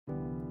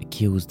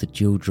Cue the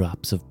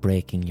dewdrops of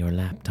breaking your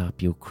laptop,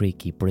 you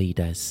creaky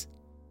breeders.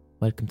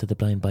 Welcome to the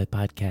Blind Boy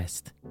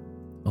Podcast.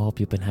 I hope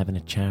you've been having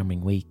a charming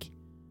week.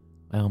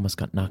 I almost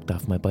got knocked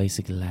off my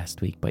bicycle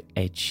last week by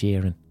Ed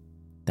Sheeran.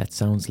 That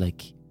sounds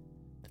like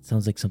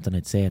something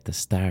I'd say at the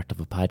start of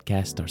a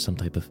podcast or some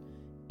type of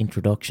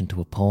introduction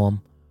to a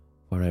poem,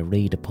 where I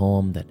read a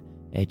poem that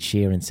Ed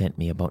Sheeran sent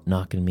me about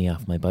knocking me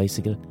off my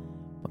bicycle.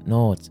 But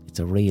no, it's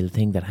a real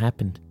thing that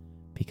happened,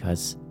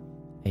 because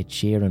Ed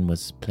Sheeran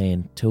was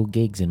playing 2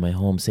 gigs in my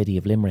home city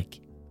of Limerick,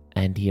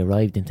 and he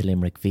arrived into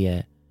Limerick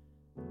via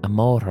a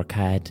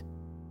motorcad,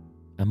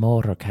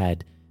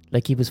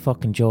 like he was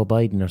fucking Joe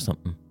Biden or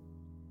something.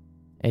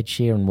 Ed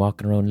Sheeran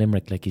walking around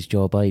Limerick like he's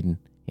Joe Biden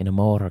in a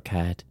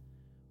motorcad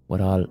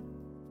with all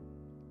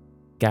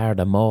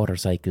Garda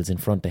motorcycles in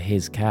front of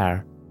his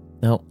car.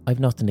 Now, I've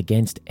nothing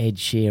against Ed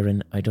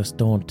Sheeran, I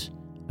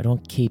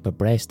don't keep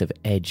abreast of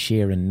Ed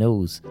Sheeran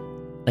news.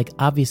 Like,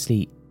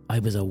 obviously, I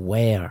was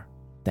aware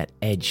that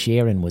Ed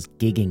Sheeran was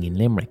gigging in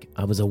Limerick.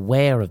 I was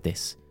aware of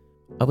this.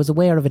 I was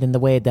aware of it in the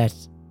way that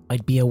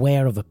I'd be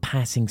aware of a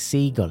passing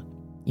seagull.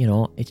 You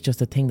know, it's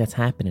just a thing that's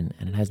happening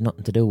and it has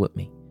nothing to do with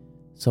me.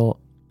 So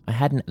I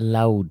hadn't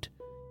allowed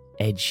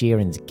Ed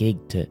Sheeran's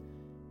gig to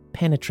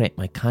penetrate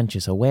my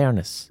conscious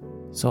awareness.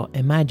 So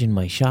imagine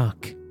my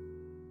shock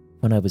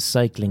when I was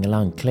cycling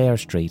along Clare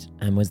Street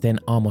and was then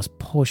almost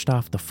pushed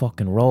off the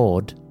fucking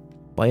road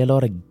by a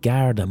lot of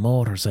Garda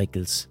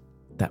motorcycles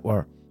that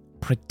were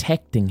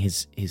protecting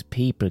his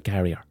people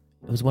carrier.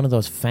 It was one of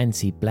those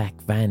fancy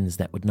black vans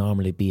that would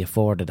normally be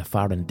afforded a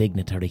foreign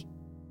dignitary.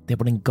 They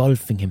were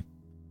engulfing him,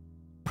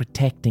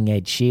 protecting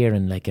Ed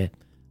Sheeran like a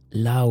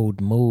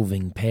loud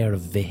moving pair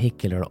of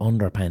vehicular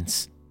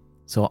underpants.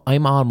 So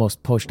I'm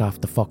almost pushed off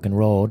the fucking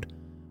road.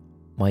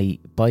 My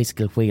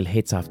bicycle wheel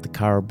hits off the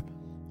curb.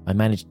 I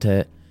managed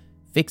to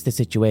fix the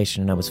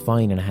situation and I was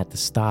fine, and I had to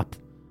stop.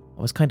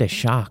 I was kind of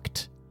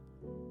shocked.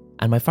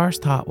 And my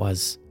first thought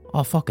was,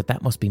 oh fuck it,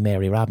 that must be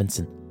Mary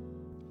Robinson.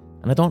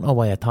 And I don't know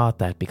why I thought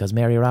that, because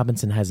Mary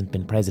Robinson hasn't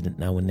been president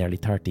now in nearly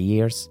 30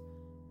 years.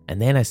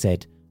 And then I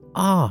said,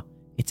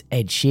 it's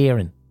Ed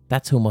Sheeran.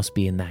 That's who must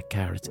be in that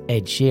car. It's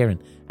Ed Sheeran.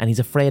 And he's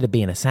afraid of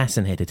being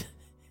assassinated.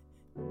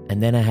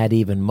 And then I had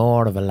even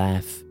more of a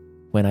laugh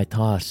when I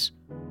thought,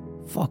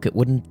 fuck it,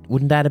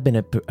 wouldn't that have been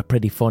a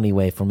pretty funny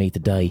way for me to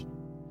die?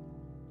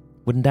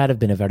 Wouldn't that have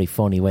been a very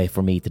funny way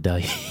for me to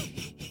die?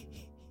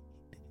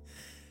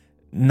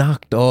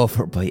 Knocked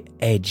over by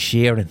Ed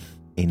Sheeran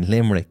in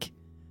Limerick.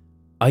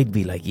 I'd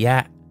be like,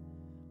 yeah,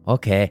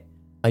 okay,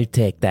 I'll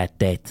take that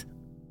death.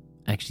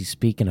 Actually,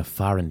 speaking of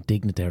foreign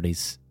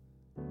dignitaries,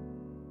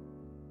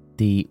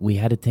 we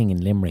had a thing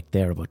in Limerick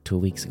there about 2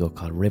 weeks ago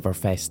called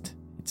Riverfest.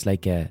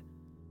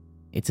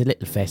 It's a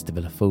little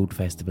festival, a food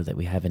festival that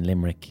we have in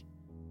Limerick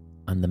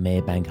on the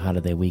Maybank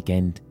holiday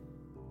weekend.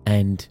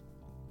 And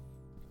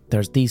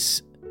there's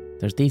these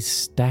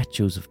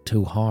statues of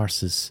 2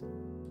 horses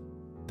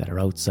that are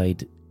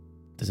outside.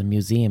 There's a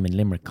museum in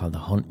Limerick called the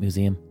Hunt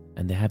Museum,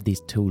 and they have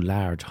these 2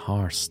 large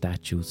horse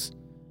statues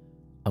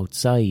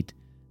outside,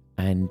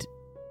 and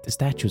the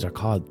statues are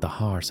called the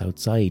Horse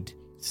Outside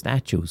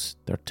statues.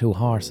 They're 2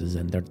 horses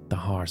and they're the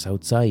horse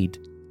outside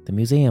the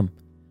museum.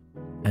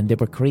 And they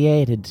were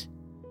created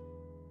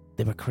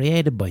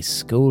by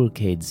school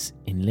kids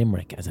in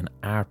Limerick as an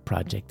art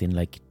project in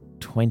like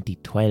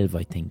 2012,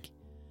 I think.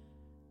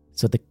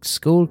 So the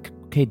school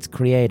kids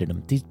created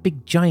them, these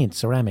big giant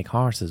ceramic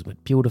horses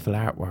with beautiful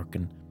artwork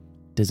and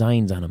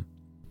designs on them.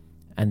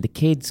 And the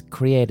kids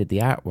created the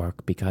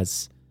artwork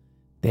because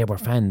they were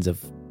fans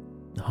of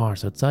The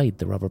Horse Outside,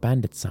 the Rubber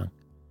Bandits song.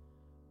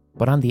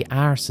 But on the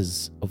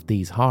arses of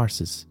these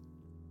horses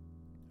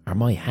are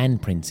my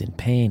handprints in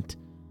paint.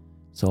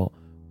 So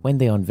when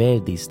they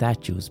unveiled these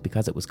statues,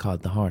 because it was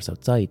called The Horse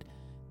Outside,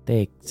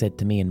 they said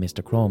to me and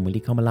Mr. Crone, will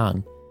you come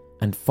along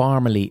and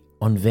formally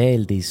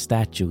unveil these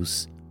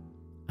statues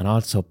and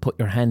also put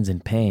your hands in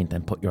paint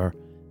and put your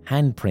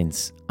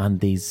handprints on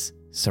these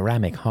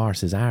ceramic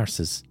horses'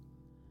 arses?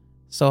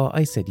 So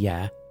I said,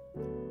 yeah.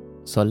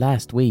 So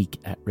last week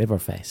at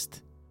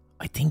Riverfest,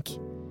 I think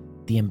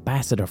the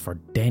ambassador for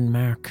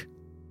Denmark,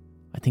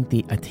 I think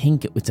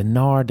it was a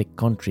Nordic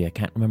country, I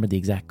can't remember the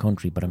exact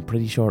country, but I'm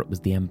pretty sure it was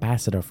the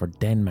ambassador for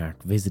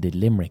Denmark visited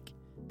Limerick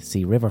to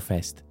see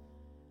Riverfest.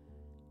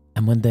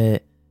 And when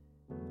the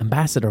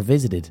ambassador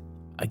visited,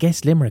 I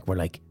guess Limerick were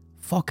like,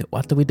 fuck it,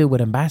 what do we do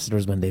with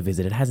ambassadors when they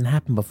visit? It hasn't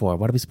happened before,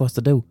 what are we supposed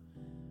to do?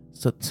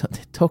 So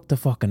they took the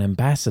fucking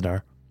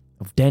ambassador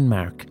of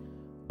Denmark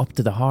up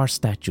to the horse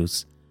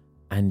statues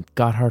and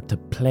got her to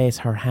place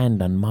her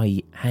hand on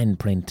my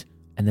handprint,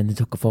 and then they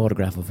took a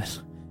photograph of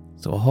it.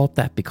 So I hope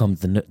that becomes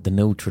the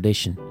new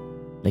tradition.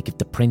 Like if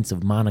the Prince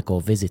of Monaco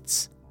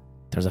visits,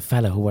 there's a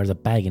fella who wears a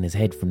bag in his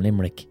head from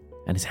Limerick,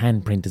 and his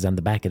handprint is on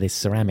the back of this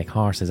ceramic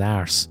horse's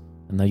arse.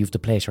 And now you have to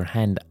place your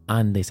hand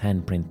on this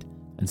handprint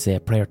and say a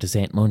prayer to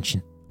Saint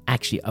Munchin.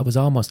 Actually, I was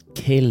almost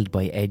killed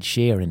by Ed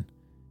Sheeran,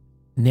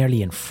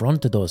 nearly in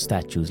front of those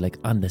statues, like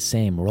on the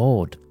same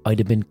road. I'd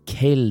have been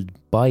killed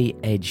by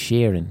Ed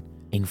Sheeran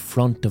in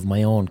front of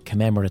my own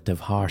commemorative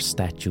horse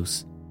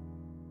statues.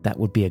 that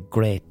would be a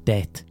great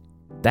death.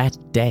 That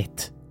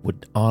death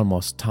would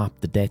almost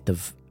top the death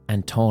of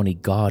Antoni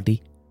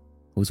Gaudi,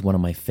 who's one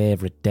of my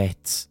favourite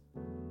deaths.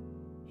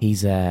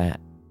 He's an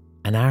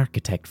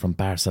architect from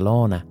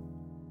Barcelona,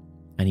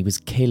 and he was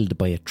killed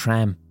by a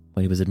tram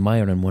when he was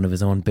admiring one of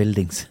his own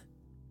buildings.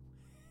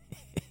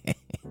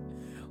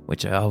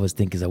 Which I always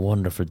think is a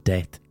wonderful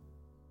death.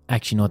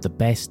 Actually, no, the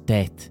best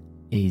death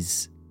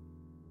is...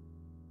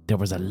 There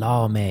was a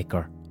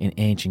lawmaker in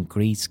ancient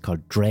Greece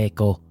called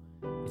Draco.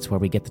 It's where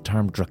we get the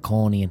term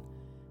draconian.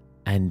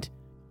 And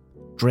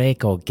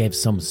Draco gave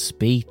some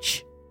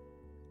speech,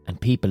 and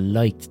people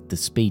liked the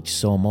speech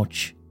so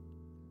much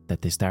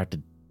that they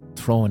started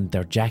throwing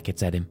their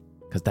jackets at him,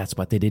 because that's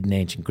what they did in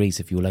ancient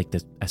Greece. If you liked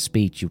a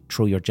speech, you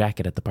threw your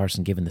jacket at the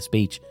person giving the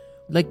speech.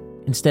 Like,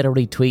 instead of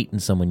retweeting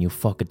someone, you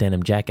fuck a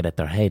denim jacket at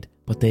their head.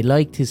 But they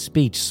liked his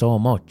speech so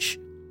much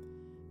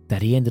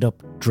that he ended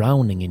up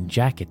drowning in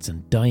jackets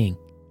and dying.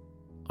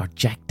 Or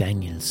Jack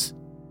Daniels.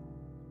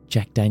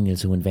 Jack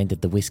Daniels, who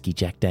invented the whiskey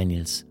Jack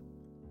Daniels.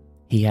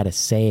 He had a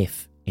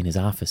safe in his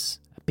office,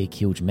 a big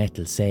huge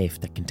metal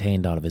safe that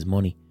contained all of his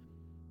money.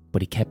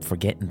 But he kept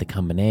forgetting the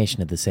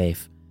combination of the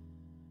safe.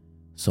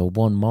 So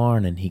one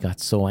morning he got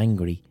so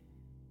angry,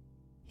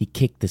 he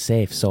kicked the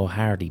safe so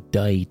hard he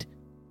died.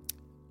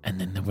 And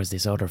then there was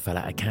this other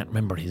fella, I can't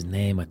remember his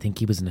name, I think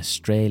he was an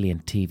Australian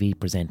TV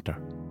presenter.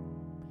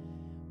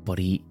 But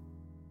he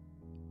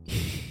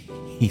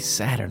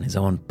sat on his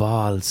own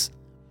balls.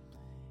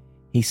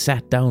 He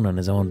sat down on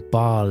his own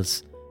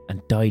balls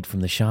and died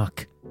from the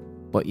shock.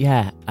 But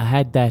yeah, I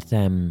had that,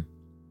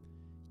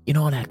 you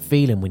know that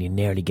feeling when you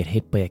nearly get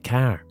hit by a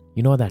car?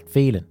 You know that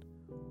feeling?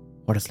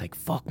 Where it's like,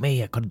 fuck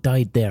me, I could have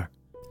died there.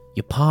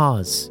 You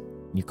pause,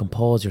 you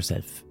compose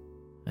yourself,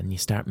 and you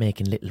start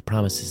making little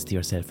promises to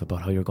yourself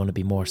about how you're going to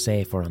be more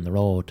safer on the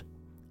road.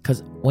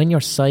 Because when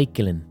you're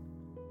cycling,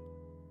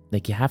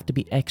 like, you have to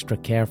be extra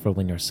careful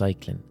when you're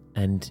cycling.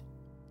 And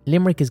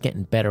Limerick is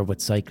getting better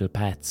with cycle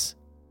paths,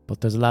 but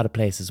there's a lot of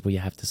places where you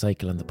have to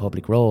cycle on the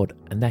public road,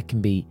 and that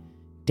can be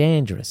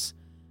dangerous.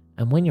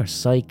 And when you're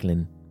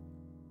cycling,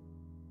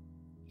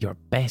 your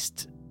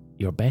best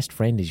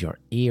friend is your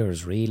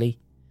ears, really,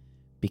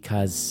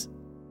 because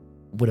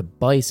with a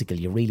bicycle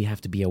you really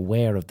have to be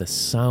aware of the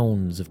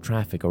sounds of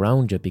traffic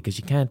around you, because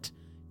you can't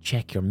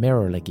check your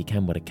mirror like you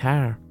can with a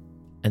car.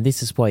 And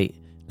this is why,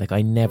 like,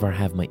 I never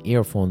have my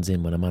earphones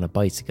in when I'm on a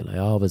bicycle. I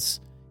always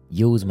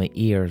use my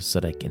ears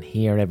so that I can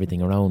hear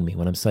everything around me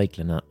when I'm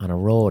cycling on a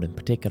road in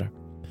particular.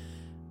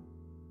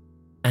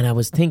 And I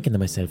was thinking to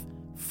myself,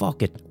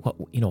 fuck it,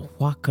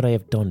 what could I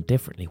have done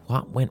differently?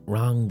 What went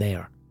wrong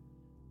there?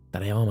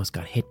 That I almost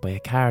got hit by a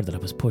car, that I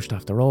was pushed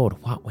off the road.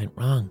 What went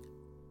wrong?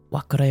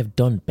 What could I have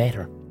done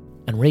better?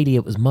 And really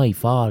it was my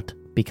fault,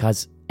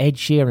 because Ed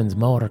Sheeran's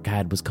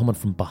motorcad was coming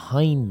from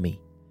behind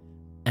me.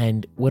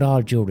 And with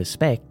all due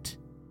respect,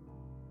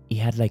 he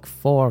had like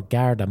 4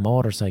 Garda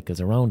motorcycles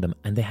around him,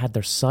 and they had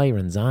their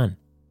sirens on.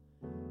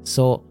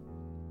 So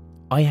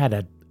I had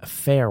a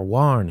fair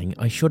warning.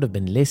 I should have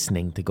been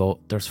listening to go,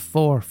 there's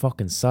 4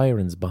 fucking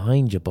sirens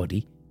behind you,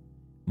 buddy.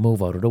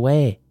 Move out of the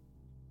way.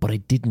 But I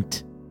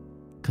didn't,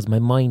 because my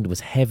mind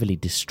was heavily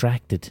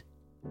distracted.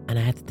 And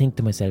I had to think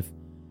to myself,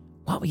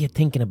 what were you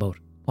thinking about?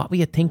 What were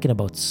you thinking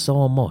about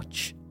so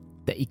much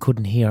that you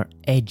couldn't hear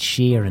Ed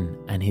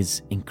Sheeran and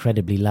his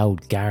incredibly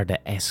loud Garda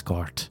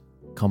escort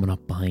coming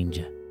up behind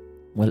you?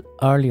 Well,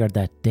 earlier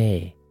that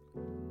day,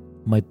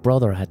 my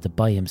brother had to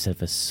buy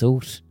himself a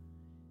suit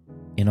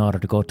in order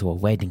to go to a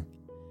wedding,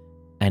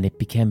 and it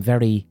became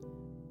very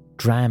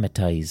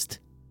dramatised,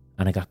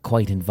 and I got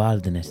quite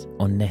involved in it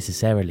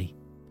unnecessarily.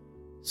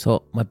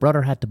 So my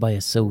brother had to buy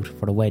a suit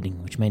for the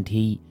wedding, which meant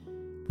he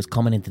was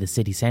coming into the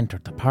city centre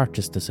to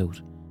purchase the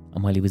suit.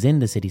 And while he was in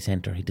the city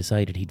centre, he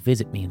decided he'd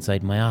visit me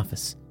inside my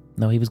office.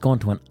 Now, he was going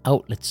to an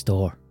outlet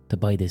store to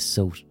buy this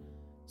suit.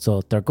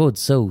 So they're good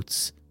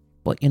suits,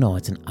 but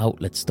it's an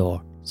outlet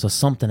store, so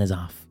something is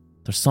off.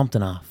 There's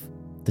something off.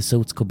 The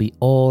suits could be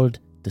old,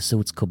 the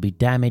suits could be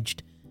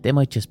damaged, they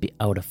might just be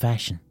out of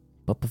fashion.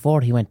 But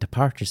before he went to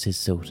purchase his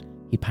suit,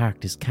 he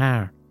parked his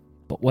car.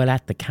 But while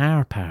at the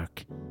car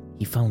park,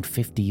 he found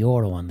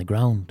 €50 on the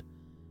ground.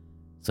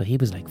 So he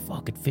was like,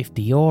 fuck it,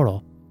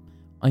 €50.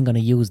 I'm going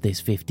to use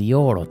this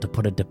 €50 to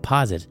put a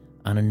deposit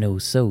on a new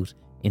suit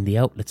in the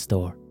outlet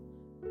store.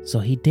 So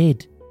he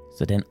did.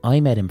 So then I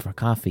met him for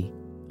coffee,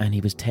 and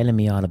he was telling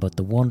me all about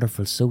the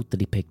wonderful suit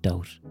that he picked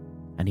out.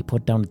 And he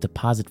put down a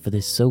deposit for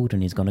this suit,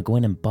 and he's going to go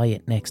in and buy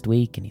it next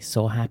week, and he's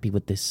so happy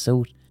with this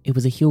suit. It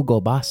was a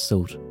Hugo Boss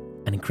suit,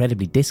 an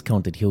incredibly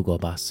discounted Hugo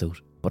Boss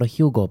suit, but a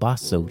Hugo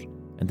Boss suit.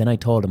 And then I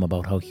told him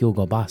about how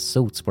Hugo Boss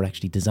suits were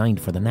actually designed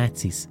for the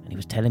Nazis, and he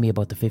was telling me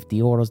about the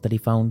 €50 that he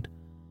found.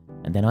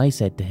 And then I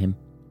said to him,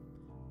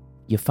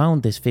 you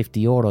found this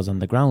 €50 on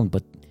the ground,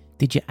 but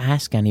did you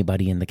ask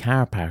anybody in the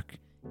car park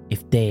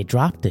if they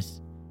dropped it?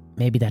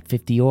 Maybe that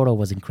 €50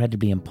 was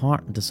incredibly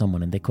important to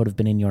someone, and they could have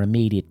been in your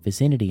immediate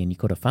vicinity and you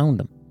could have found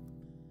them.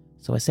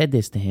 So I said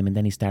this to him, and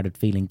then he started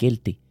feeling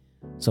guilty.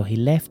 So he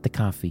left the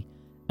coffee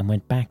and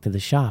went back to the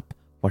shop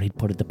where he'd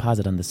put a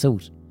deposit on the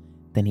suit.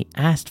 Then he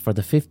asked for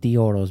the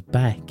 €50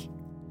 back,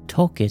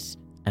 took it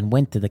and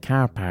went to the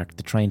car park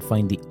to try and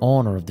find the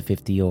owner of the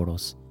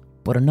 €50.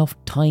 But enough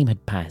time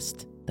had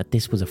passed that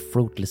this was a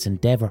fruitless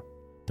endeavour.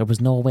 There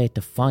was no way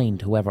to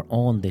find whoever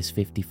owned this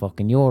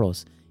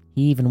 €50.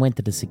 He even went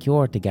to the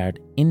security guard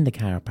in the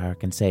car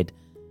park and said,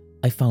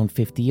 I found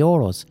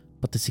 €50,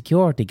 but the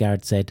security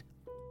guard said,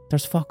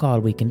 there's fuck all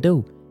we can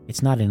do.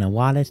 It's not in a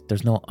wallet,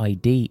 there's no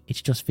ID,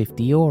 it's just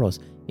 €50.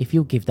 If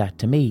you give that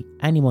to me,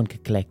 anyone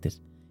could collect it.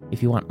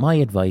 If you want my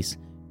advice,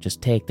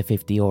 just take the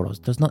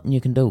 €50. There's nothing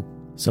you can do.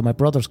 So my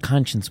brother's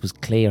conscience was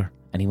clear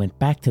and he went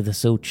back to the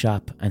suit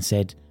shop and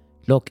said,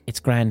 look, it's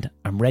grand,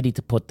 I'm ready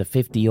to put the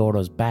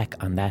 €50 back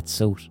on that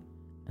suit.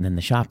 And then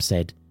the shop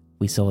said,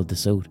 we sold the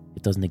suit,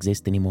 it doesn't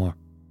exist anymore.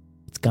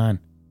 It's gone.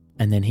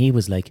 And then he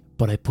was like,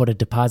 but I put a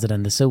deposit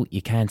on the suit,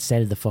 you can't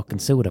sell the fucking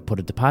suit, I put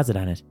a deposit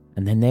on it.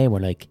 And then they were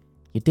like,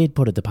 you did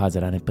put a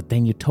deposit on it, but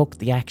then you took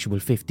the actual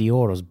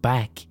 €50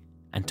 back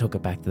and took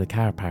it back to the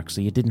car park,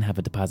 so you didn't have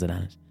a deposit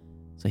on it.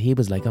 So he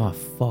was like, oh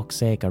fuck's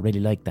sake, I really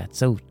like that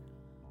suit.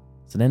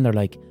 So then they're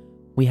like,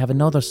 we have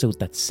another suit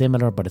that's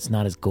similar but it's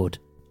not as good.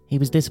 He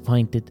was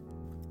disappointed.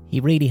 He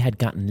really had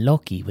gotten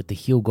lucky with the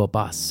Hugo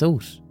Boss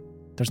suit.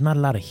 There's not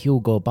a lot of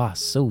Hugo Boss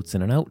suits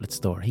in an outlet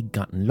store. He'd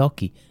gotten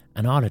lucky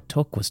and all it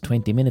took was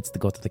 20 minutes to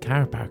go to the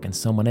car park and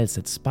someone else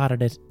had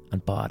spotted it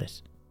and bought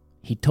it.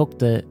 He took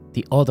the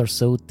other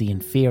suit, the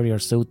inferior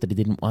suit that he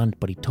didn't want,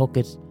 but he took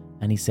it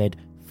and he said,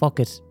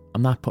 fuck it,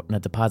 I'm not putting a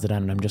deposit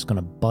on it, I'm just going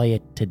to buy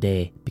it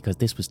today because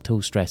this was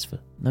too stressful.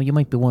 Now you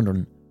might be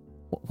wondering,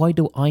 why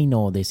do I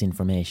know this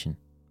information?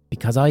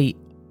 Because I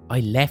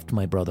left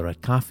my brother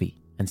at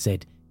coffee and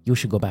said, you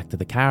should go back to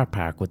the car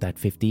park with that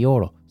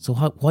 €50. So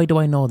why do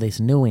I know this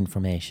new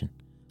information?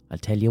 I'll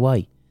tell you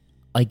why.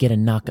 I get a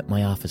knock at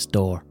my office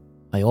door.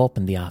 I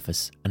open the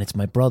office and it's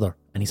my brother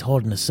and he's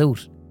holding a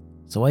suit.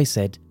 So I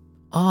said,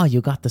 oh,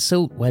 you got the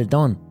suit, well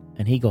done.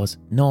 And he goes,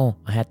 no,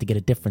 I had to get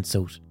a different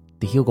suit.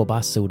 The Hugo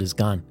Boss suit is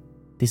gone.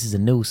 This is a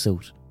new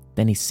suit.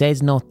 Then he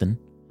says nothing,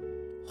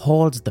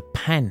 holds the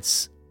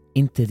pants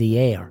into the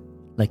air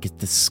like it's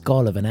the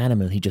skull of an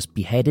animal he just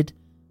beheaded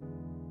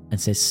and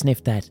says,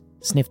 sniff that,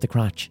 sniff the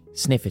crotch,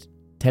 sniff it.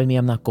 Tell me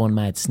I'm not going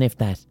mad, sniff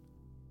that.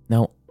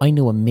 Now, I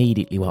knew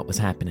immediately what was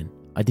happening.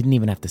 I didn't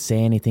even have to say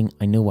anything,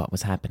 I knew what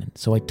was happening.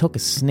 So I took a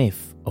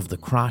sniff of the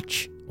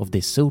crotch of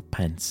this suit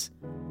pants.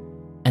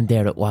 And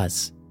there it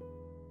was,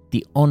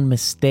 the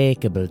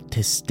unmistakable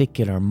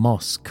testicular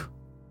musk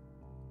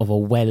of a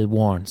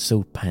well-worn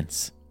suit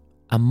pants.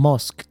 A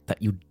musk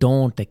that you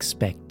don't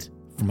expect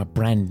from a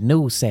brand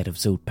new set of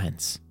suit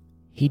pants.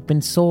 He'd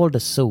been sold a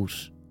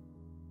suit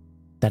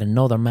that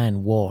another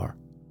man wore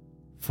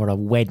for a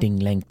wedding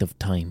length of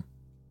time.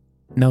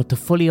 Now, to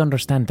fully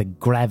understand the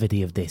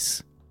gravity of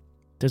this,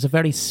 there's a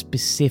very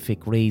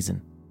specific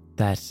reason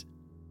that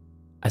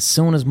as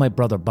soon as my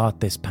brother bought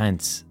this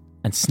pants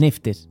and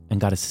sniffed it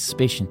and got a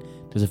suspicion,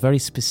 there's a very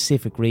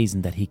specific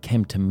reason that he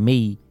came to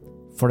me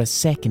for a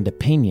second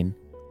opinion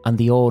on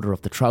the odour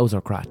of the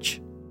trouser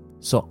crotch.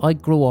 So I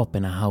grew up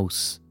in a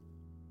house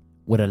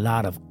with a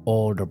lot of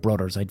older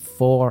brothers. I had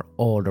 4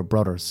 older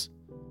brothers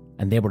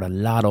and they were a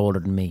lot older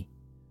than me.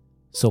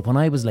 So when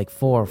I was like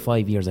 4 or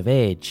 5 years of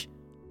age,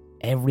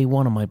 every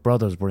one of my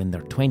brothers were in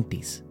their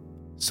 20s.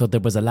 So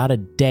there was a lot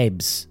of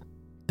Debs,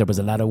 there was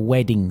a lot of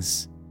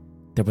weddings,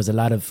 there was a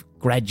lot of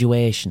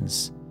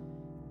graduations.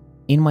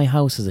 In my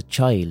house as a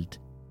child,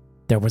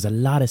 there was a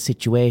lot of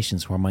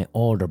situations where my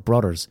older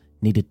brothers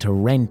needed to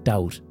rent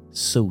out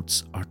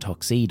suits or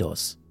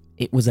tuxedos.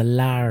 It was a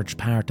large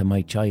part of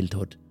my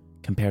childhood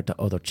compared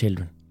to other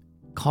children,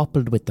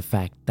 coupled with the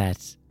fact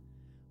that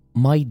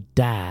my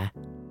dad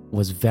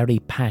was very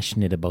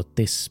passionate about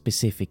this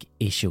specific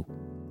issue.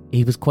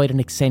 He was quite an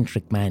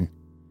eccentric man,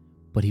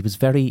 but he was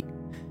very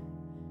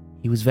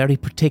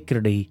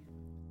particularly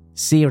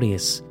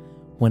serious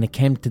when it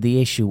came to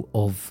the issue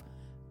of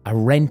a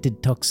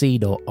rented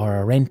tuxedo or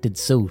a rented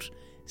suit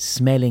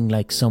smelling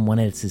like someone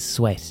else's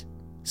sweat,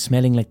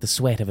 smelling like the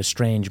sweat of a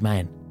strange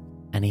man.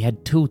 And he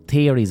had 2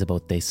 theories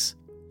about this,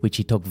 which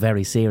he took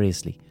very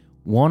seriously.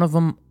 One of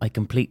them I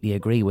completely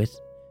agree with.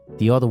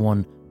 The other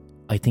one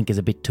I think is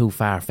a bit too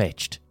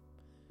far-fetched.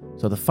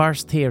 So the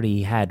first theory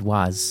he had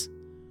was,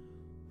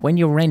 when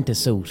you rent a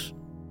suit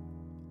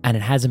and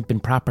it hasn't been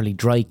properly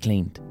dry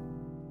cleaned,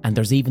 and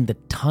there's even the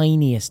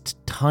tiniest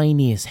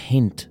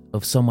hint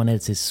of someone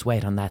else's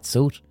sweat on that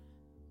suit,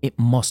 it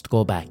must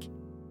go back.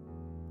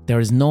 There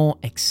is no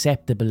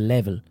acceptable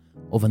level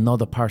of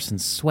another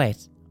person's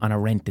sweat on a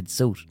rented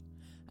suit.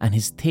 And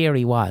his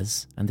theory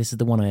was, and this is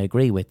the one I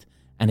agree with,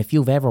 and if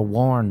you've ever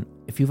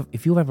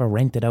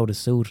rented out a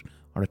suit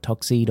or a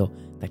tuxedo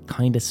that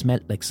kind of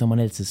smelt like someone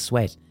else's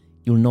sweat,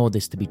 you'll know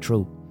this to be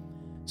true.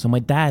 So my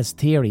dad's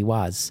theory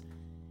was,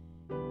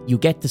 you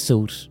get the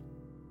suit,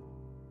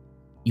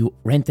 you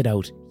rent it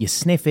out, you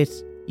sniff it,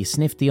 you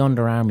sniff the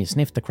underarm, you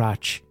sniff the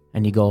crotch,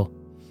 and you go,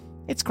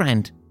 it's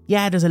grand.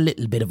 Yeah, there's a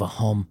little bit of a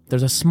hum.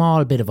 There's a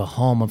small bit of a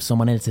hum of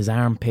someone else's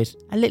armpit.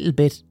 A little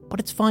bit, but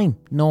it's fine.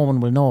 No one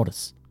will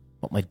notice.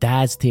 But my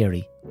dad's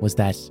theory was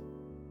that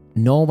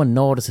No one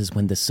notices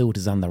when the suit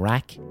is on the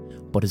rack,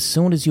 but as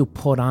soon as you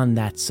put on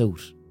that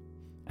suit,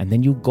 and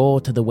then you go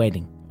to the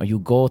wedding, or you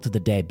go to the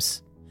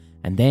Debs,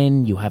 and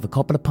then you have a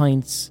couple of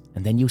pints,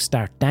 and then you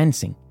start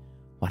dancing,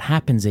 what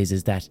happens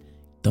is that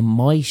the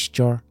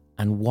moisture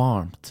and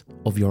warmth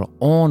of your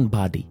own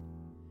body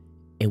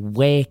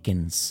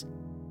awakens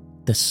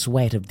the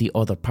sweat of the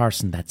other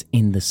person that's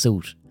in the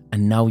suit.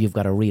 And now you've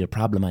got a real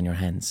problem on your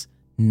hands.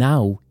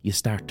 Now you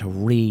start to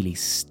really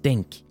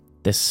stink.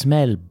 The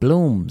smell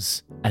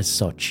blooms as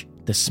such.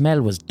 The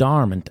smell was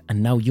dormant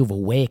and now you've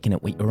awakened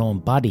it with your own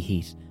body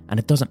heat. And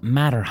it doesn't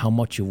matter how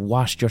much you've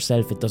washed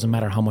yourself. It doesn't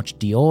matter how much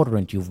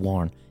deodorant you've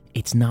worn.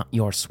 It's not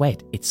your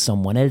sweat. It's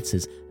someone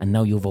else's. And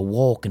now you've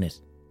awoken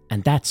it.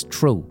 And that's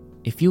true.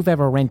 If you've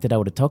ever rented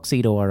out a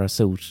tuxedo or a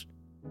suit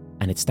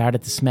and it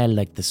started to smell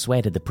like the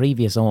sweat of the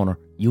previous owner,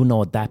 you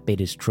know that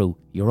bit is true.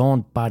 Your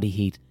own body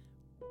heat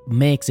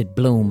makes it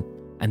bloom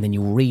and then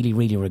you really,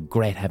 really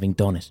regret having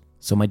done it.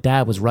 So my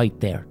dad was right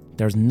there.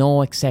 There's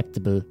no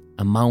acceptable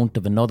amount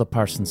of another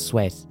person's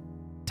sweat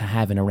to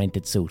have in a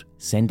rented suit.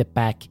 Send it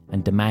back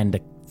and demand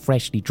a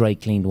freshly dry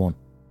cleaned one.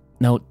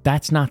 Now,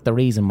 that's not the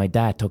reason my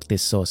dad took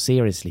this so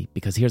seriously,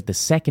 because here's the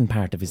second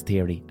part of his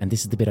theory, and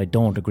this is the bit I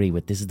don't agree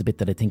with. This is the bit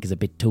that I think is a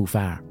bit too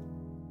far.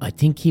 I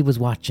think he was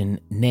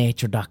watching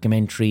nature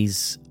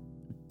documentaries,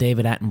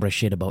 David Attenborough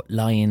shit about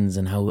lions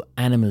and how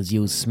animals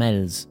use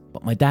smells.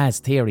 But my dad's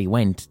theory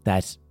went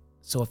that,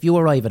 so if you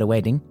arrive at a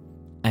wedding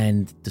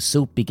and the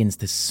suit begins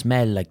to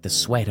smell like the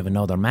sweat of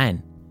another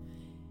man,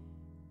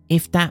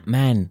 if that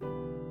man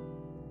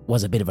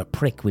was a bit of a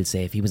prick, we'll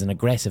say, if he was an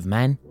aggressive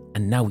man,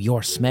 and now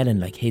you're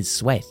smelling like his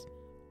sweat,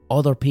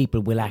 other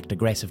people will act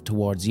aggressive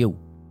towards you.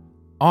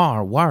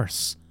 Or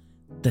worse,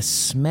 the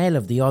smell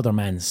of the other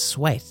man's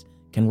sweat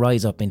can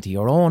rise up into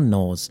your own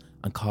nose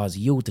and cause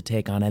you to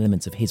take on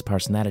elements of his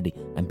personality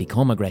and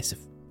become aggressive.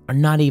 Or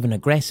not even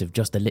aggressive,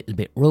 just a little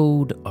bit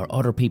rude, or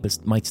other people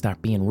might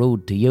start being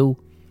rude to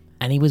you.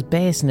 And he was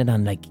basing it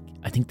on, like,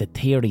 I think the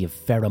theory of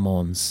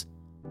pheromones.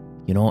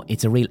 You know,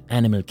 it's a real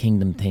animal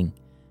kingdom thing.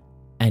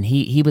 And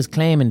he was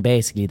claiming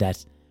basically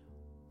that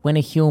when a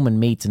human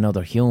meets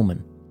another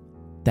human,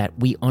 that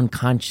we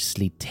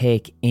unconsciously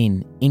take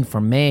in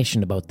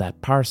information about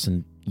that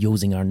person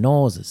using our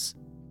noses.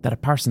 That a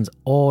person's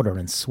odour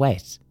and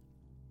sweat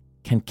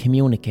can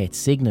communicate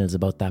signals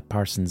about that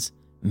person's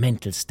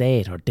mental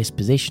state or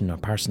disposition or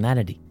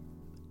personality.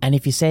 And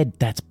if you said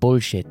that's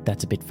bullshit,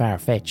 that's a bit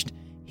far-fetched,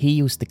 he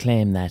used to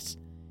claim that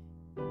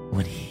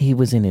when he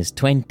was in his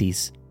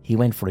 20s, he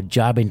went for a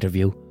job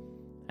interview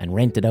and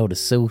rented out a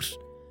suit.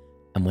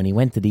 And when he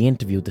went to the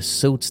interview, the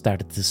suit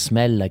started to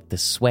smell like the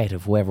sweat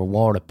of whoever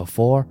wore it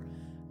before.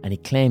 And he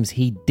claims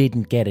he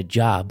didn't get a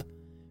job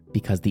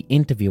because the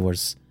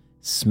interviewers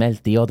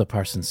smelt the other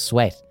person's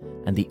sweat.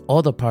 And the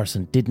other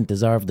person didn't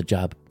deserve the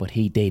job, but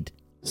he did.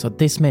 So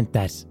this meant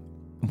that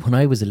when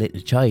I was a little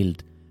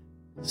child,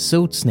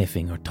 suit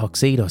sniffing or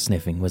tuxedo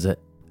sniffing was a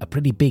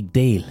pretty big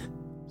deal.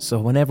 So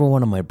whenever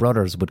one of my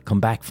brothers would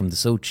come back from the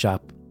suit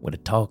shop with a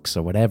tux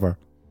or whatever,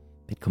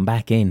 they'd come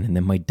back in and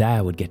then my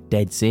dad would get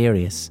dead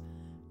serious.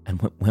 And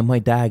when my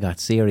dad got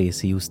serious,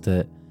 he used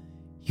to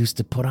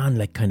put on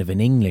like kind of an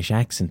English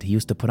accent. He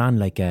used to put on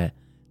like a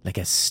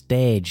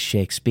stage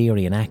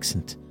Shakespearean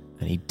accent.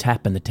 And he'd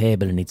tap on the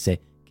table and he'd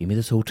say, "Give me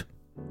the suit."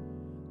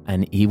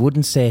 And he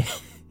wouldn't say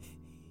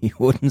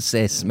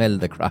smell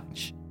the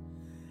crotch.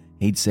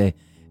 He'd say,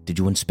 "Did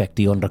you inspect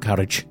the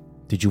undercarriage?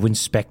 Did you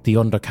inspect the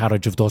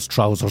undercarriage of those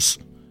trousers?"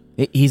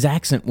 His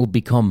accent would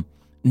become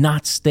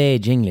not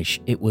stage English.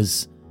 It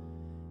was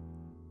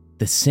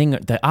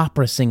the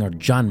opera singer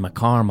John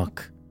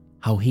McCormack,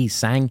 how he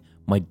sang.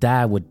 My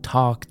dad would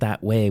talk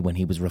that way when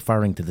he was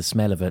referring to the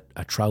smell of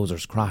a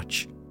trouser's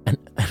crotch.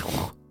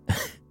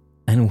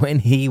 And when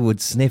he would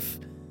sniff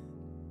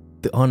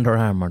the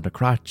underarm or the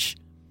crotch,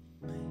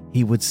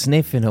 he would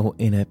sniff in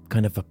a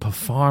kind of a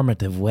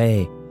performative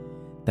way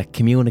that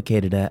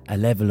communicated a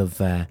level of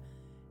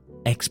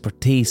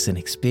expertise and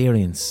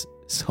experience.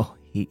 So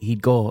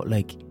he'd go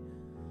like...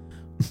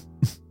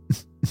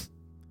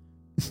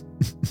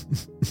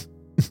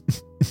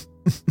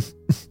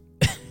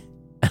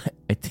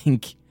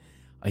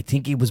 I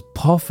think he was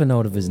puffing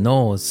out of his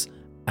nose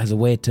as a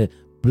way to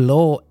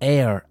blow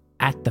air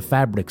at the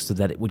fabric so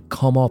that it would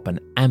come up and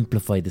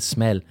amplify the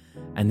smell.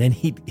 And then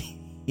he'd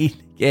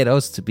get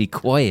us to be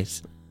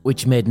quiet,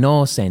 which made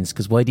no sense,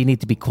 because why do you need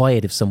to be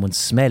quiet if someone's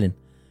smelling?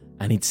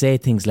 And he'd say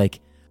things like,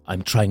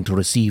 "I'm trying to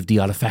receive the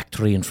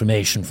olfactory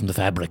information from the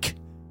fabric."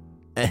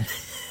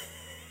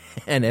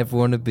 And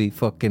everyone would be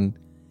fucking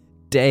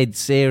dead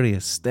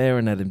serious,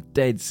 staring at him,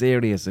 dead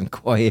serious and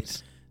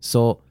quiet.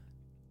 So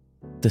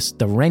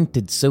the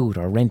rented suit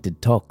or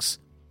rented tux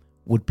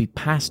would be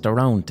passed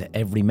around to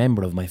every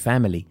member of my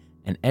family,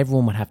 and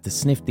everyone would have to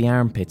sniff the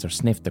armpits or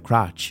sniff the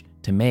crotch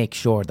to make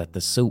sure that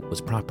the suit was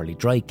properly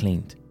dry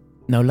cleaned.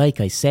 Now, like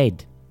I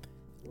said,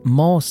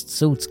 most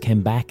suits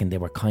came back and they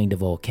were kind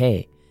of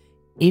okay.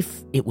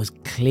 If it was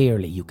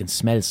clearly you can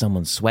smell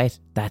someone's sweat,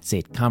 that's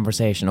it,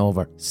 conversation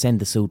over, send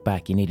the suit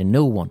back, you need a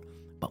new one.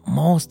 But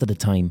most of the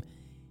time,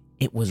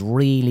 it was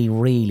really,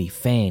 really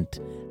faint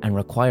and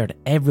required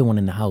everyone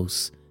in the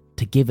house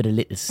to give it a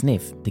little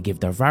sniff to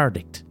give their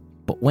verdict.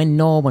 But when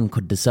no one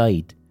could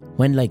decide,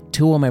 when like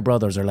two of my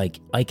brothers are like,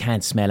 I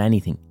can't smell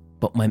anything,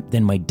 but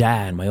then my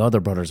dad and my other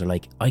brothers are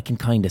like, I can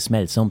kind of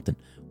smell something.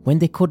 When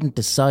they couldn't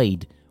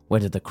decide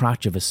whether the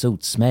crotch of a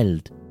suit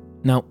smelled.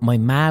 Now, my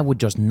ma would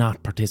just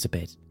not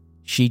participate.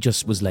 She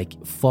just was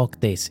like, fuck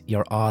this,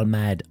 you're all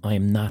mad, I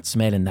am not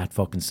smelling that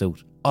fucking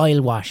suit.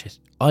 I'll wash it.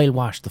 I'll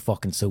wash the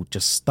fucking suit,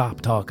 just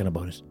stop talking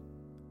about it.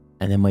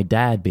 And then my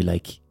dad be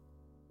like,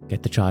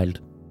 get the child.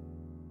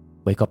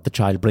 Wake up the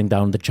child, bring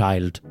down the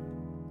child.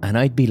 And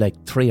I'd be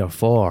like 3 or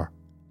 4,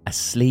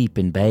 asleep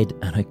in bed,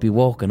 and I'd be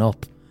woken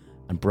up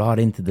and brought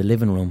into the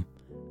living room.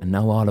 And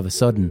now all of a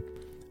sudden,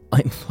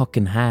 I'm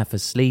fucking half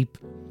asleep,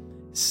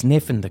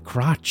 sniffing the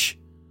crotch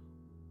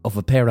of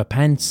a pair of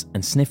pants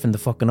and sniffing the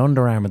fucking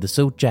underarm of the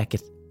suit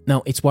jacket.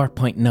 Now, it's worth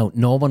pointing out,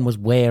 no one was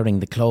wearing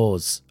the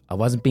clothes. I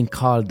wasn't being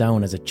called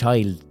down as a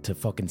child to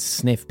fucking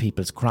sniff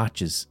people's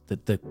crotches.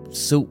 The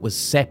suit was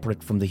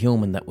separate from the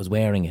human that was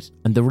wearing it.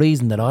 And the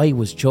reason that I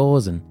was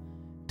chosen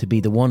to be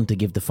the one to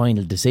give the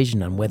final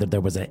decision on whether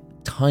there was a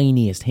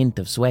tiniest hint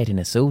of sweat in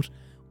a suit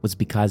was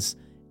because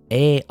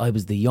A, I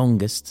was the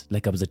youngest,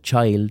 like I was a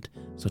child,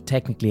 so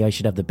technically I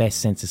should have the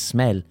best sense of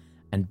smell.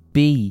 And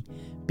B,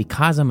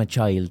 because I'm a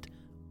child,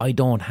 I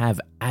don't have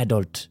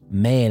adult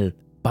male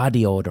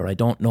body odour. I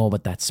don't know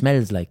what that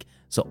smells like.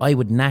 So I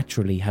would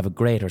naturally have a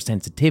greater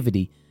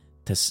sensitivity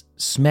to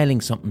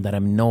smelling something that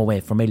I'm no way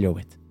familiar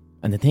with.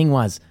 And the thing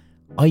was,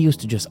 I used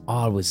to just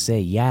always say,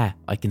 yeah,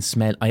 I can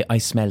smell, I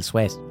smell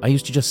sweat. I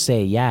used to just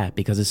say yeah,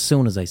 because as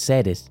soon as I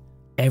said it,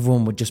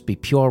 everyone would just be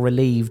pure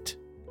relieved.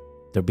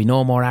 There'd be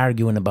no more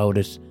arguing about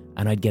it,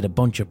 and I'd get a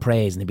bunch of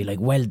praise, and they'd be like,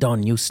 well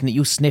done, you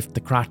sniffed the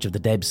crotch of the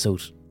Debs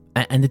suit.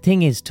 And the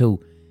thing is too,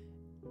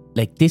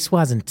 like, this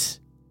wasn't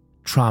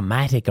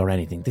traumatic or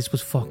anything. This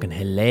was fucking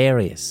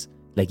hilarious.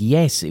 Like,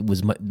 yes, it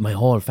was my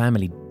whole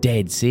family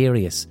dead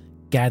serious,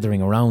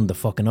 gathering around the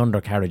fucking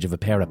undercarriage of a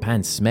pair of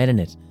pants, smelling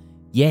it.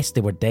 Yes, they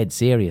were dead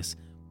serious,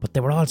 but they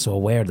were also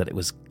aware that it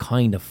was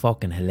kind of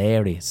fucking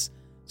hilarious.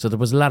 So there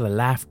was a lot of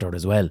laughter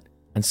as well.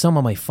 And some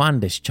of my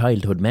fondest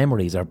childhood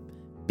memories are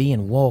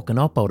being woken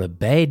up out of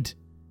bed.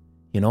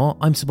 You know,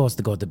 I'm supposed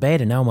to go to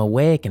bed and now I'm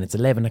awake and it's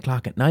 11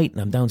 o'clock at night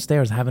and I'm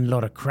downstairs having a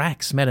lot of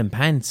crack, smelling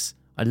pants.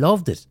 I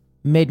loved it.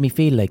 It made me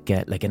feel like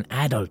an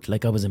adult,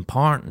 like I was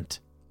important.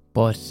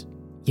 But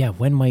yeah,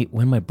 when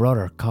my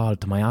brother called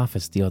to my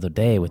office the other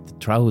day with the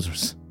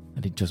trousers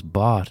that he'd just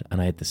bought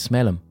and I had to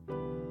smell them,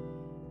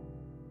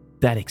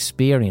 that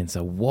experience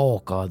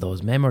awoke all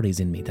those memories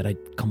in me that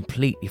I'd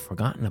completely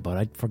forgotten about.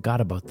 I'd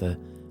forgot about the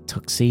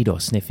tuxedo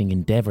sniffing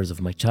endeavours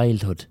of my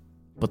childhood.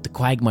 But the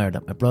quagmire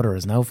that my brother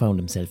has now found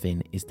himself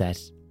in is that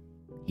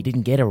he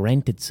didn't get a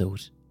rented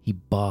suit. He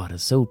bought a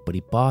suit, but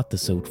he bought the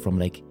suit from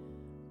like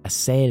a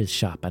sales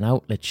shop, an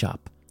outlet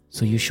shop.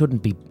 So they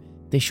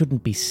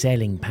shouldn't be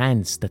selling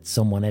pants that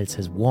someone else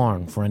has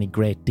worn for any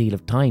great deal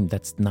of time.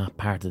 That's not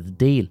part of the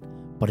deal.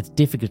 But it's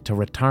difficult to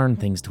return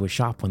things to a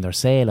shop when they're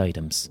sale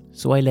items.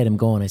 So I let him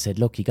go and I said,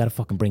 look, you gotta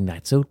fucking bring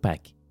that suit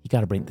back. You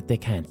gotta bring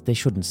it. They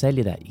shouldn't sell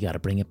you that. You gotta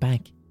bring it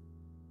back.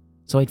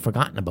 So I'd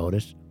forgotten about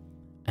it.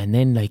 And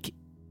then like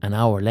an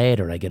hour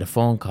later, I get a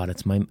phone call.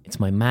 It's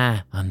my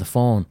ma on the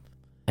phone.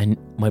 And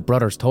my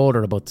brother's told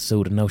her about the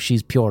suit and now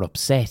she's pure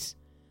upset.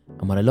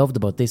 And what I loved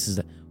about this is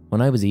that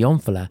when I was a young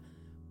fella,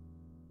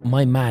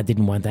 my ma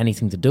didn't want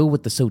anything to do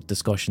with the suit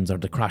discussions or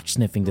the crotch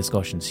sniffing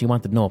discussions. She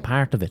wanted no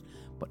part of it.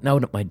 But now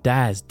that my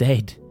dad's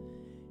dead,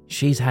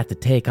 she's had to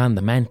take on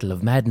the mantle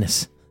of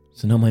madness.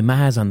 So now my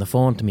ma's on the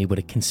phone to me with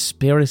a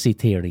conspiracy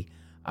theory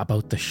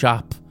about the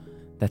shop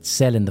that's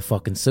selling the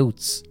fucking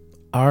suits,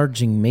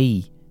 urging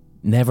me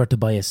never to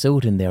buy a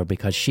suit in there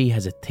because she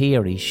has a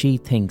theory. She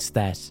thinks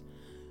that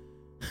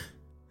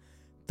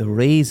the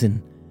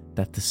reason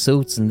that the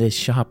suits in this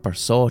shop are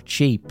so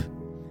cheap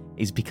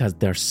is because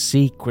they're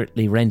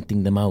secretly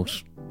renting them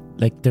out.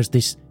 Like there's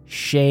this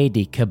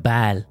shady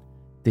cabal,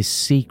 this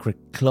secret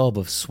club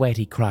of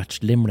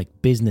sweaty-crotched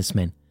Limerick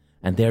businessmen,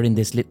 and they're in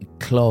this little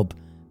club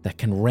that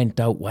can rent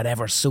out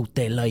whatever suit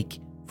they like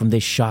from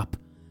this shop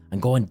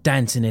and go and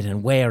dance in it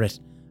and wear it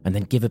and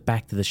then give it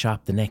back to the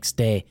shop the next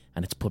day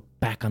and it's put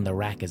back on the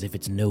rack as if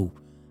it's new,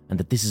 and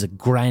that this is a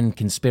grand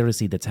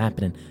conspiracy that's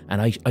happening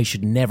and I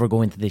should never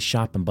go into this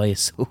shop and buy a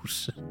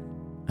suit.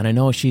 And I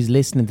know she's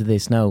listening to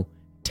this now,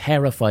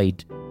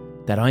 terrified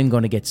that I'm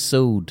going to get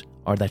sued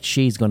or that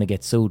she's going to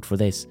get sued for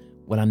this.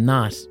 Well, I'm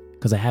not,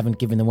 because I haven't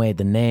given away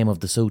the name of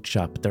the suit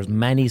shop. There's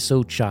many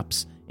suit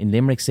shops in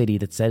Limerick City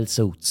that sell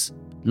suits,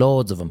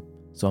 loads of them,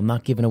 so I'm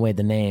not giving away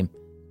the name.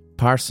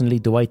 Personally,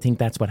 do I think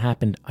that's what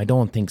happened? I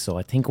don't think so.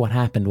 I think what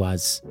happened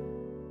was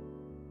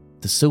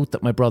the suit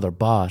that my brother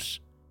bought,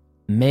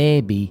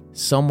 maybe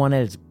someone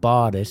else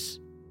bought it,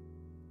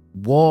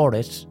 wore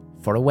it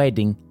for a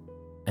wedding,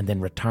 and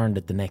then returned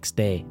it the next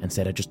day and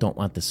said, I just don't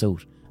want the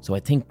suit. So I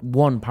think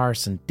one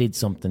person did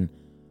something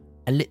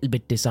a little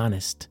bit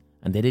dishonest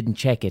and they didn't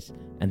check it,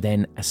 and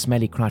then a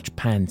smelly crotch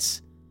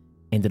pants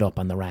ended up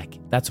on the rack.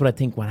 That's what I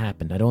think what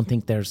happened. I don't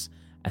think there's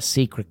a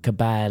secret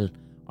cabal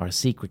or a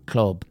secret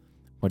club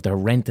where they're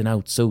renting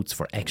out suits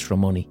for extra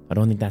money. I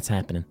don't think that's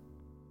happening.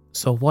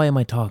 So why am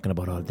I talking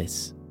about all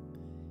this?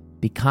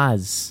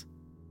 Because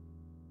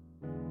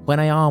when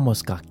I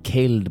almost got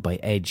killed by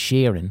Ed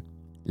Sheeran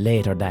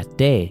later that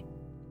day,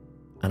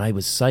 and I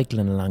was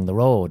cycling along the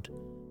road,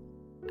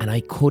 and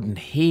I couldn't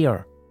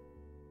hear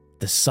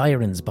the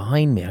sirens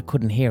behind me. I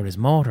couldn't hear his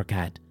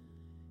motorcad.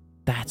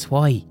 That's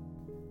why.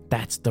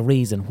 That's the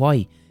reason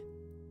why.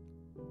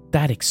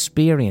 That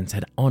experience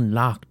had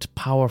unlocked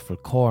powerful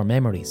core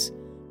memories,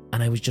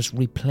 and I was just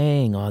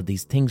replaying all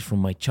these things from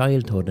my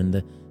childhood and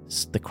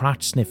the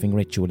crotch sniffing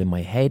ritual in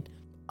my head.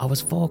 I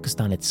was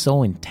focused on it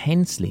so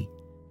intensely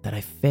that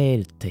I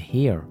failed to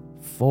hear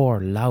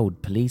 4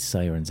 loud police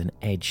sirens and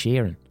Ed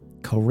Sheeran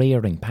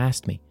careering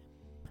past me.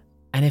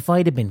 And if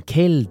I'd have been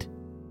killed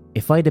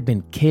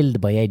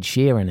by Ed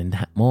Sheeran in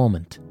that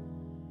moment,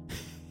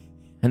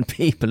 and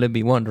people would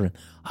be wondering,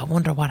 I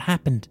wonder what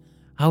happened.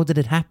 How did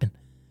it happen?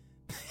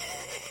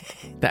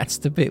 That's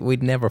the bit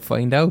we'd never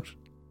find out.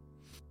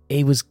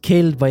 He was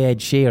killed by Ed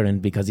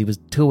Sheeran because he was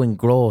too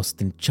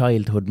engrossed in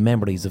childhood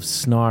memories of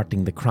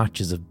snorting the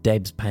crotches of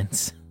Debs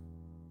pants.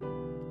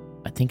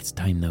 I think it's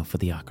time now for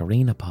the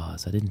ocarina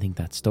pause. I didn't think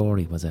that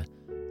story was a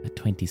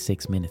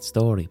 26-minute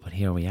story, but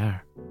here we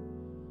are.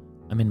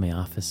 I'm in my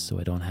office, so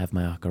I don't have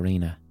my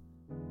ocarina.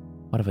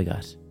 What have I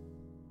got?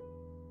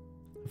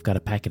 I've got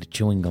a packet of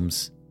chewing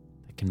gums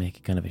that can make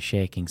a kind of a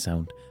shaking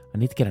sound. I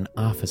need to get an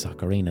office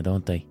ocarina,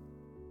 don't I?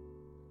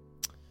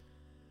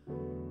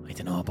 I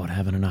don't know about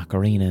having an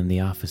ocarina in the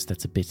office.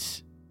 It's a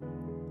bit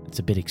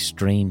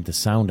extreme. The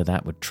sound of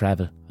that would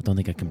travel. I don't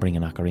think I can bring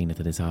an ocarina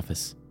to this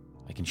office.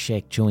 I can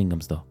shake chewing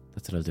gums though.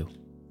 That's what I'll do.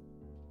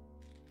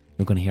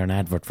 You're going to hear an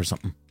advert for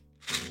something.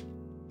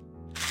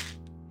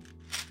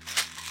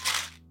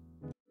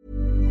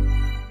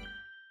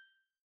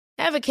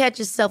 Ever catch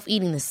yourself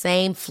eating the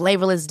same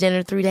flavorless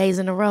dinner 3 days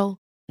in a row?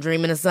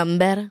 Dreaming of something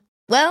better?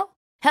 Well,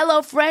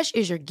 HelloFresh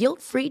is your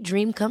guilt-free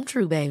dream come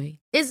true, baby.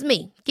 It's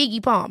me,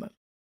 Keke Palmer.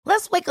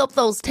 Let's wake up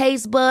those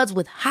taste buds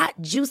with hot,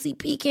 juicy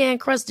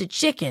pecan-crusted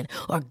chicken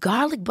or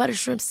garlic butter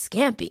shrimp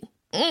scampi.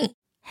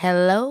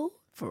 Hello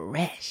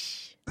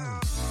Fresh.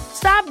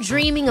 Stop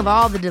dreaming of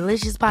all the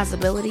delicious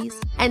possibilities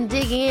and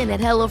dig in at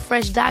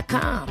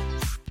HelloFresh.com.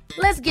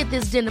 Let's get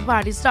this dinner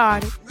party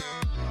started.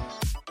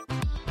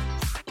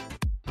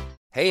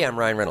 Hey, I'm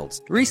Ryan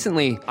Reynolds.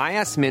 Recently, I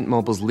asked Mint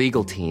Mobile's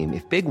legal team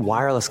if big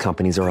wireless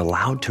companies are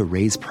allowed to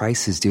raise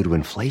prices due to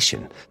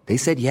inflation. They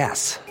said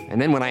yes.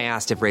 And then when I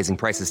asked if raising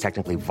prices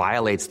technically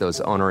violates those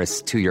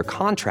onerous 2-year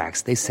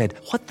contracts, they said,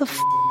 "What the f***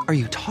 are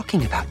you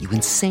talking about, you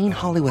insane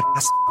Hollywood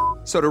ass?"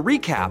 So to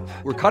recap,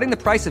 we're cutting the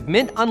price of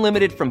Mint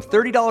Unlimited from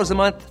 $30 a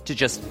month to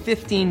just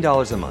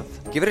 $15 a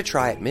month. Give it a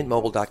try at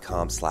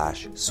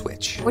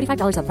mintmobile.com/switch.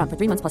 $45 up front for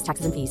 3 months plus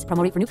taxes and fees.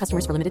 Promo rate for new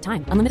customers for limited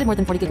time. Unlimited more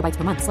than 40 gigabytes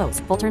per month. Slows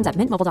full terms at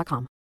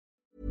mintmobile.com.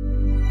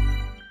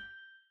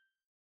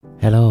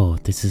 Hello,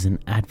 this is an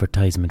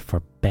advertisement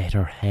for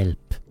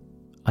BetterHelp.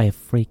 I have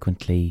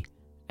frequently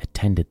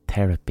attended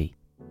therapy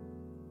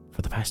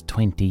for the past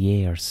 20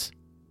 years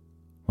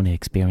when I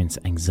experience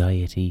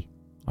anxiety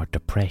or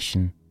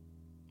depression,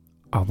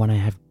 or when I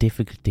have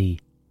difficulty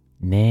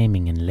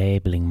naming and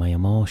labelling my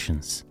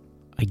emotions,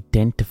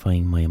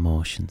 identifying my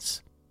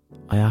emotions.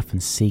 I often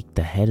seek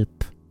the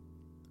help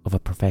of a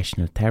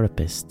professional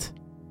therapist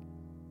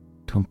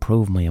to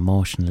improve my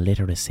emotional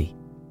literacy.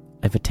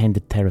 I've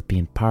attended therapy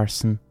in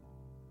person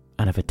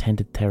and I've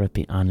attended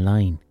therapy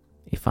online.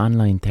 If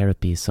online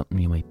therapy is something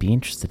you might be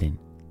interested in,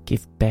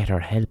 give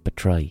BetterHelp a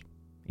try.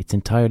 It's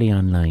entirely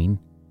online,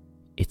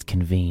 it's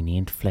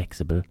convenient,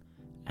 flexible,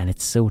 and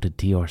it's suited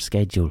to your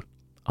schedule.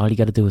 All you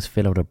got to do is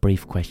fill out a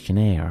brief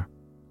questionnaire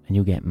and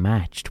you get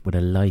matched with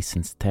a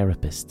licensed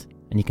therapist,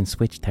 and you can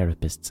switch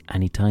therapists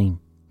anytime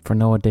for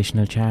no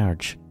additional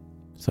charge.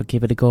 So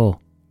give it a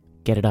go.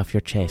 Get it off your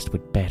chest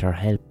with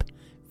BetterHelp.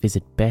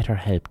 Visit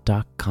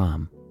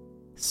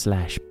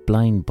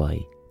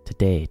betterhelp.com/blindboy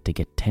today to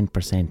get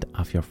 10%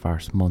 off your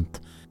first month.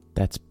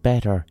 That's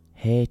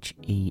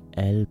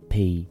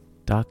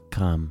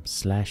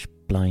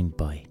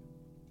betterhelp.com/blindboy.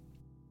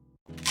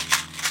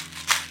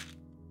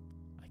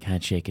 I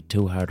can't shake it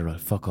too hard or I'll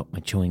fuck up my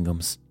chewing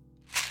gums.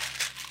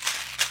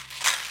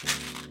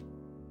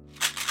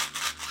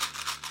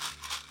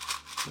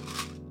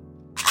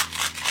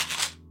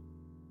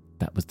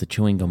 That was the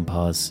chewing gum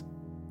pause.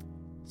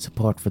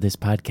 Support for this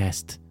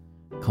podcast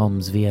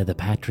comes via the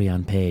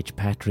Patreon page,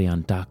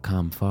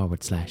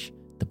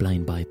 patreon.com/The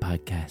Blind Boy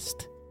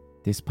Podcast.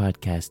 This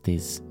podcast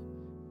is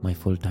my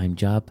full-time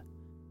job,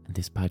 and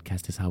this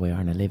podcast is how I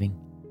earn a living.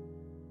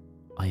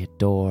 I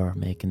adore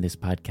making this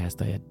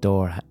podcast. I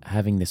adore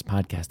having this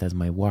podcast as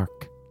my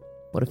work.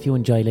 But if you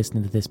enjoy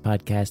listening to this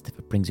podcast, if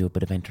it brings you a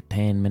bit of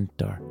entertainment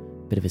or a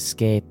bit of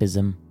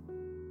escapism,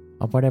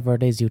 or whatever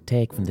it is you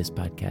take from this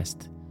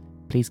podcast,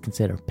 please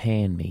consider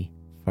paying me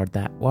for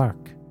that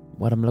work.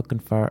 What I'm looking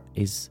for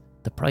is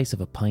the price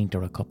of a pint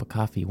or a cup of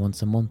coffee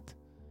once a month.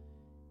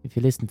 If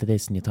you listen to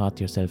this and you thought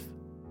to yourself,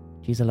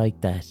 geez, I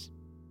like that.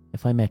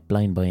 If I met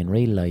Blind Boy in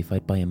real life,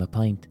 I'd buy him a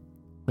pint.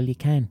 Well, you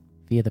can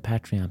via the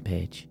Patreon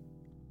page.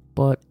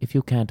 But if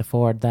you can't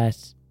afford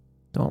that,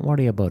 don't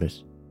worry about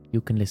it.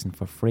 You can listen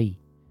for free,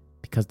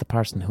 because the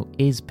person who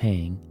is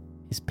paying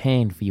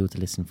for you to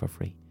listen for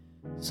free.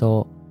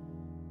 So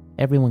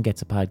everyone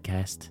gets a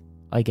podcast.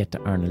 I get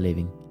to earn a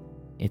living.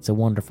 It's a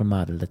wonderful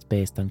model that's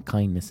based on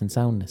kindness and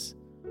soundness.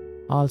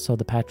 Also,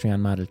 the Patreon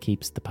model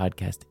keeps the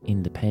podcast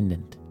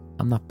independent.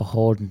 I'm not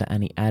beholden to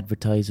any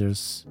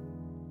advertisers.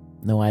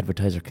 No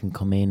advertiser can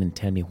come in and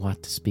tell me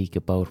what to speak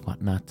about,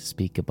 what not to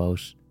speak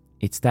about.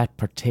 It's that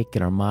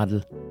particular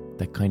model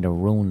that kind of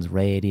ruins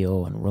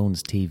radio and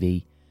ruins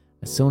TV.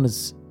 As soon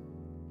as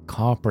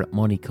corporate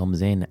money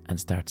comes in and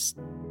starts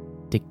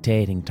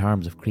dictating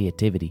terms of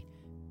creativity,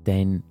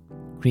 then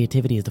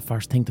creativity is the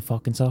first thing to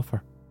fucking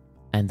suffer.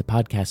 And the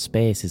podcast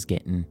space is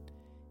getting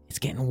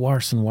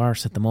worse and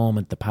worse at the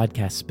moment. The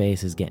podcast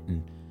space is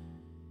getting...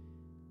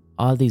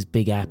 All these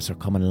big apps are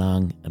coming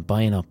along and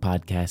buying up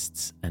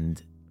podcasts,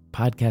 and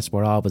podcasts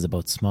were always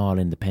about small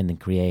independent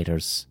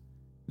creators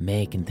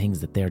making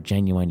things that they're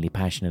genuinely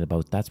passionate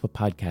about. That's what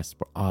podcasts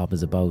were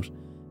always about.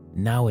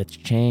 Now it's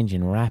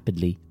changing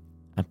rapidly,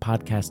 and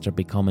podcasts are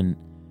becoming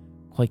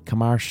quite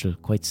commercial,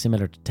 quite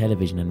similar to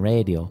television and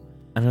radio,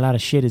 and a lot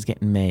of shit is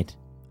getting made.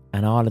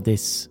 And all of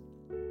this,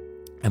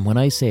 and when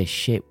I say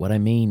shit, what I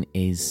mean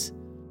is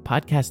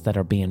podcasts that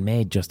are being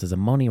made just as a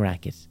money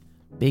racket.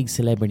 Big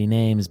celebrity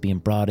names being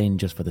brought in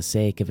just for the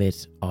sake of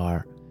it,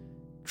 or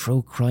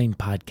true crime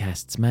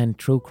podcasts. Man,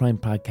 true crime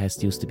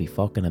podcasts used to be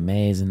fucking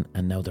amazing,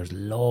 and now there's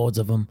loads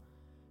of them,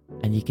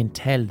 and you can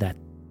tell that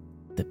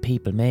the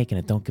people making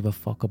it don't give a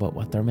fuck about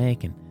what they're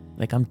making.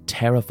 Like, I'm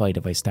terrified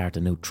if I start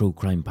a new true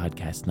crime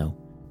podcast now,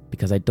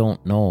 because I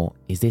don't know,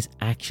 is this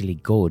actually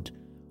good,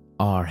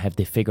 or have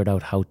they figured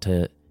out how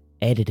to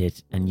edit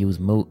it and use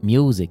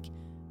music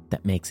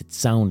that makes it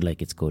sound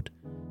like it's good?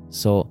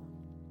 So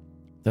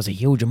there's a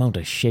huge amount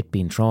of shit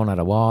being thrown at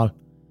a wall,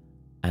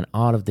 and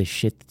all of this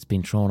shit that's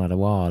been thrown at a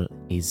wall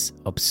is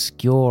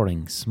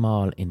obscuring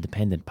small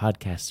independent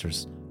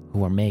podcasters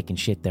who are making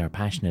shit they're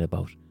passionate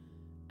about.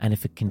 And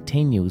if it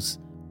continues,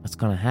 what's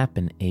going to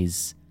happen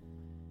is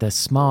the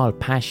small,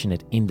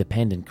 passionate,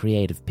 independent,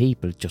 creative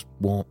people just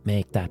won't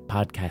make that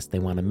podcast they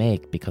want to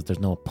make, because there's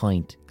no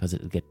point, because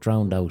it'll get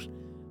drowned out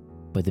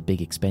by the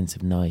big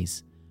expensive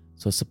noise.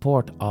 So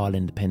support all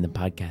independent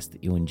podcasts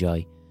that you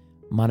enjoy,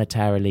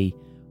 monetarily,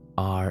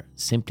 or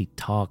simply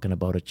talking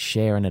about it,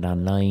 sharing it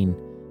online,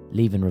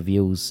 leaving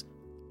reviews.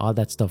 All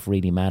that stuff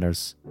really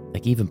matters.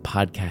 Like, even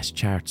podcast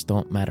charts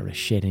don't matter a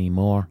shit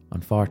anymore,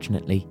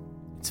 unfortunately.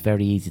 It's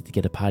very easy to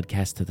get a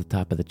podcast to the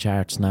top of the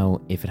charts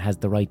now if it has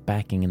the right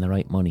backing and the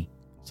right money.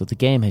 So the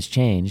game has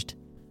changed,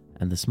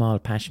 and the small,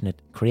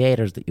 passionate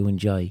creators that you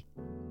enjoy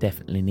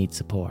definitely need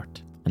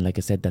support. And like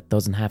I said, that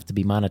doesn't have to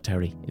be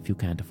monetary if you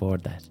can't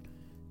afford that.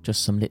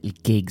 Just some little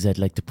gigs I'd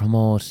like to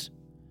promote.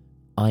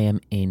 I am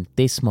in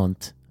this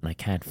month, and I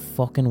can't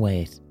fucking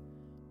wait.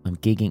 I'm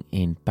gigging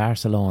in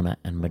Barcelona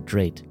and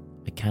Madrid.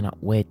 I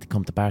cannot wait to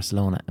come to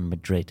Barcelona and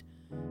Madrid.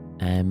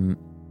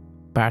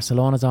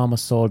 Barcelona's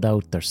almost sold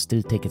out. There's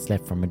still tickets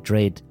left for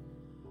Madrid.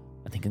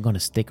 I think I'm going to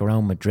stick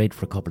around Madrid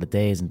for a couple of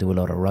days and do a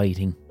lot of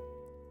writing.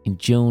 In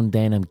June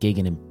then I'm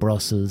gigging in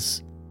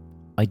Brussels.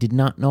 I did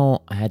not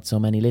know I had so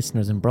many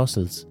listeners in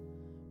Brussels,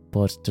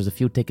 but there's a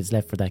few tickets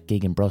left for that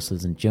gig in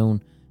Brussels in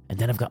June. And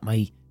then I've got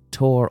my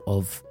tour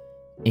of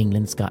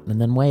England,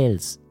 Scotland and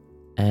Wales.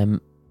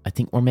 I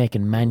think we're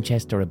making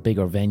Manchester a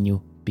bigger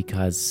venue,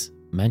 because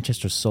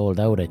Manchester's sold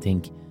out, I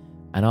think.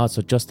 And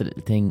also, just a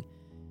little thing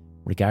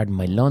regarding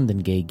my London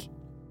gig.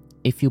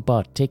 If you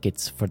bought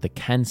tickets for the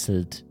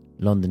cancelled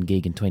London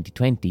gig in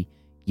 2020,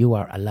 you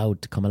are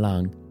allowed to come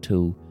along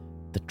to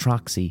the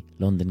Troxy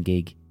London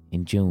gig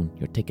in June.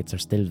 Your tickets are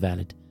still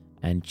valid,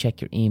 and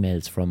check your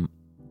emails from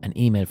an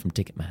email from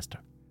Ticketmaster.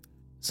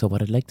 So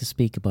what I'd like to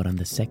speak about on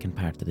the second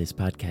part of this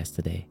podcast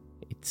today,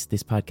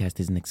 this podcast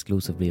isn't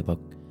exclusively about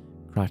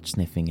crotch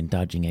sniffing and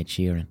dodging Ed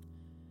Sheeran.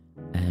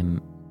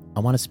 I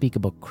want to speak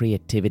about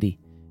creativity,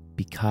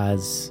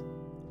 because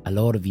a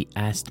lot of you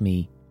asked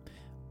me.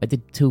 I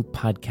did 2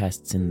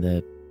 podcasts in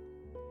the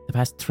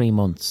past 3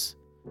 months.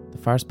 The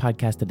first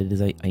podcast I did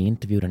is I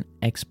interviewed an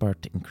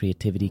expert in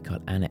creativity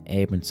called Anna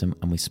Abramson,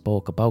 and we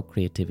spoke about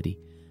creativity.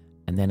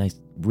 And then I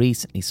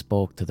recently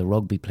spoke to the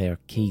rugby player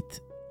Keith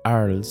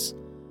Earls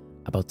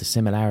about the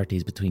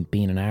similarities between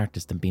being an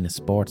artist and being a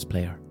sports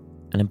player.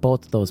 And in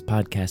both of those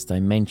podcasts I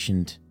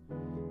mentioned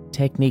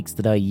techniques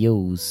that I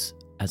use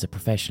as a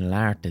professional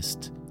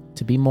artist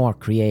to be more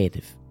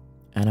creative.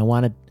 And I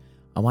want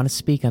to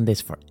speak on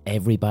this for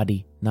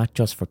everybody, not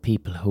just for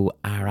people who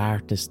are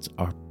artists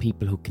or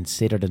people who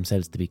consider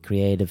themselves to be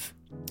creative.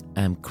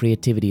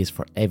 Creativity is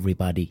for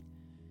everybody.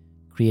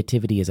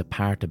 Creativity is a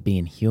part of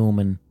being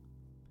human.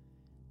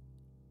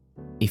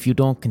 If you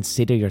don't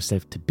consider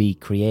yourself to be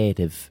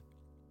creative,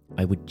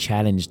 I would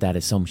challenge that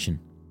assumption.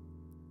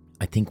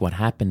 I think what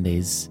happened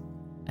is,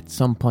 at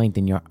some point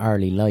in your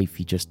early life,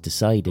 you just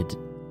decided,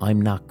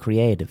 I'm not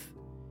creative.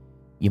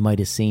 You might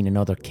have seen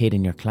another kid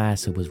in your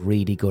class who was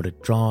really good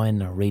at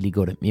drawing or really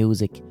good at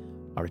music,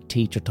 or a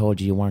teacher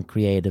told you weren't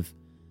creative.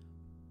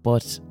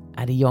 But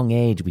at a young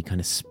age, we kind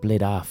of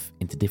split off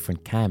into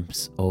different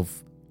camps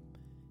of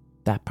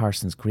that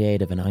person's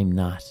creative and I'm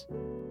not.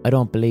 I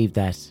don't believe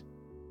that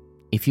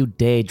if you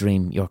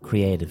daydream, you're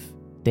creative.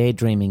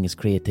 Daydreaming is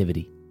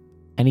creativity.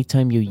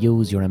 Anytime you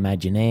use your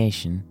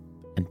imagination,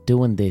 and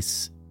doing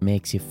this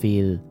makes you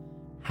feel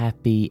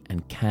happy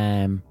and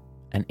calm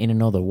and in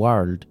another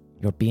world,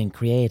 you're being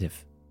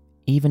creative.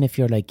 Even if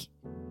you're like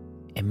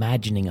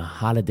imagining a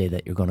holiday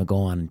that you're going to go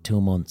on in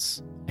 2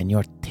 months and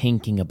you're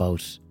thinking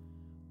about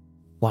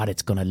what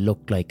it's going to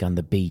look like on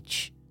the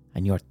beach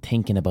and you're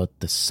thinking about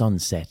the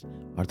sunset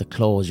or the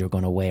clothes you're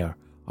going to wear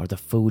or the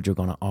food you're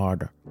going to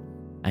order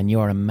and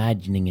you're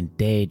imagining and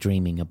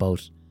daydreaming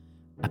about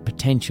a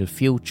potential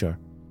future,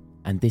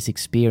 and this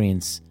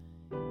experience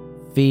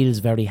feels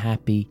very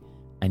happy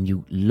and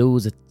you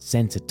lose a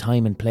sense of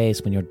time and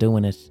place when you're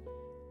doing it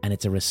and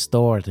it's a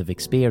restorative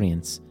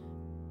experience,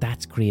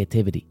 that's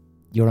creativity.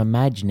 You're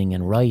imagining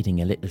and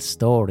writing a little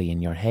story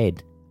in your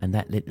head, and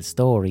that little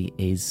story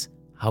is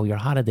how your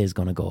holiday is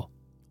going to go.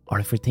 Or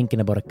if you're thinking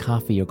about a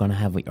coffee you're going to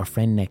have with your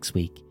friend next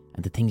week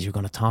and the things you're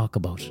going to talk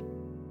about,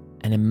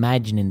 and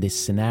imagining this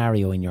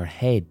scenario in your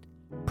head,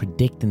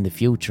 predicting the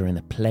future in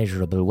a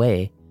pleasurable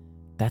way,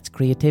 that's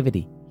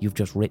creativity. You've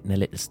just written a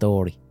little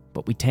story.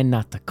 But we tend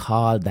not to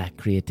call that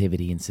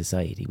creativity in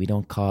society. We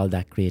don't call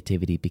that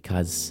creativity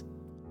because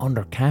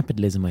under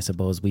capitalism, I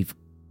suppose, we've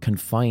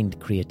confined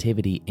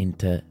creativity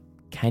into,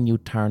 can you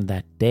turn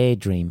that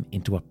daydream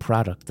into a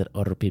product that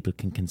other people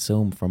can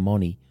consume for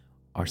money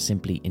or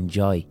simply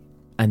enjoy?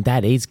 And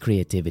that is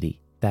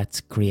creativity. That's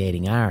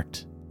creating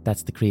art.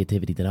 That's the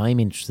creativity that I'm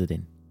interested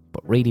in.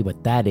 But really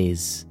what that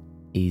is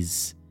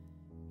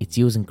it's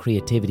using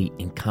creativity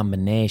in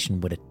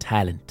combination with a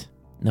talent.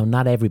 Now,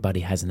 not everybody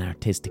has an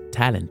artistic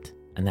talent,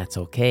 and that's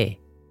okay.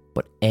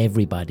 But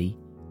everybody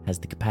has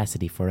the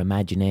capacity for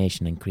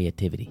imagination and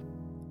creativity.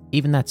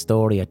 Even that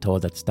story I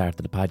told at the start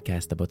of the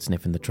podcast about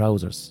sniffing the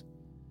trousers.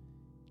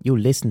 You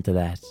listened to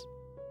that,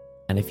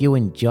 and if you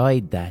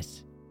enjoyed that,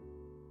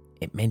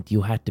 it meant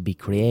you had to be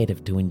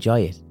creative to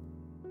enjoy it.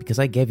 Because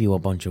I gave you a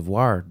bunch of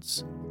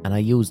words, and I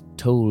used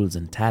tools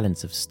and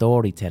talents of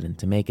storytelling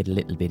to make it a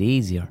little bit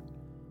easier.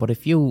 But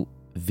if you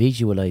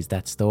visualise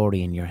that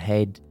story in your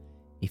head,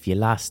 if you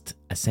lost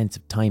a sense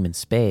of time and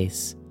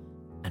space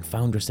and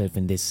found yourself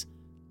in this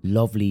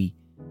lovely,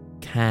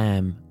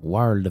 calm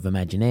world of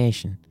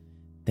imagination,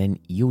 then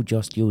you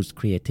just used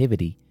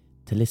creativity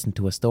to listen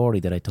to a story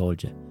that I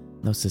told you.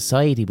 Now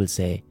society will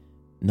say,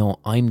 no,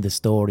 I'm the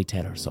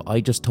storyteller, so I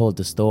just told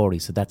the story,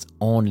 so that's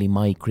only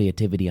my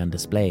creativity on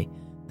display.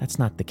 That's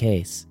not the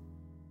case.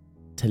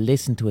 To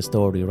listen to a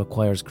story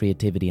requires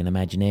creativity and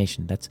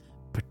imagination. That's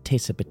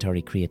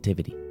participatory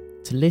creativity.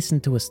 To listen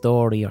to a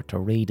story or to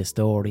read a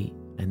story,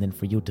 and then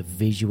for you to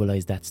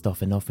visualise that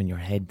stuff enough in your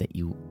head that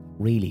you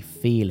really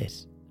feel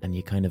it and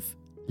you kind of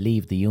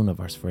leave the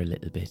universe for a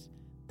little bit,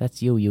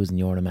 that's you using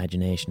your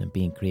imagination and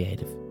being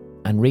creative.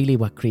 And really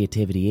what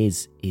creativity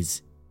is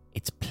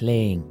it's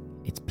playing,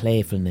 it's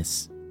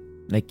playfulness.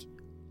 Like,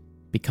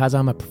 because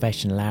I'm a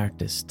professional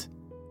artist,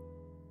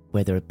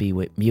 whether it be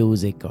with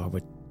music or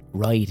with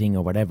writing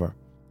or whatever,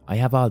 I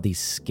have all these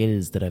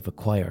skills that I've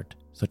acquired,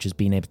 such as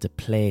being able to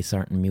play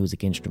certain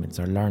music instruments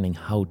or learning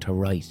how to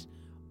write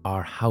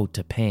or how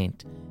to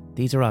paint.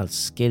 These are all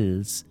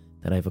skills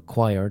that I've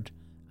acquired,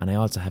 and I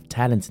also have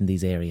talents in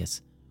these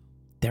areas.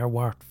 They're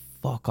worth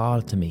fuck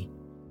all to me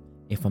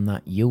if I'm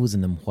not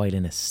using them while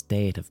in a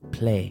state of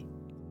play.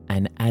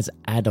 And as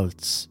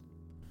adults,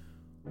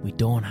 we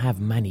don't have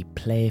many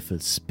playful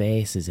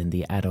spaces in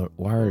the adult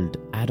world.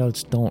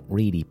 Adults don't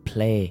really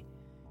play.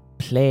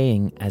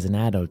 Playing as an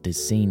adult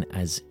is seen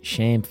as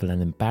shameful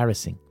and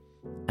embarrassing.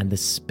 And the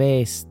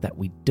space that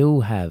we do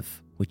have,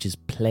 which is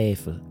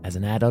playful as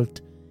an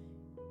adult,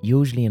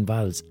 usually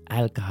involves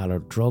alcohol or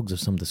drugs of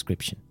some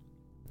description.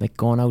 Like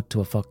going out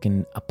to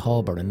a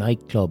pub or a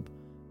nightclub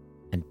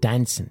and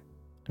dancing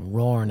and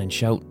roaring and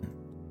shouting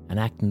and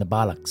acting the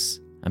bollocks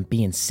and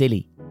being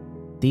silly.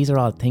 These are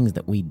all things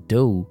that we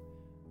do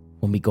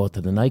when we go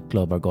to the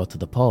nightclub or go to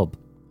the pub,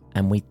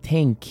 and we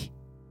think,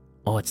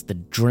 oh, it's the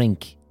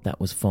drink that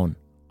was fun,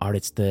 or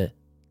it's the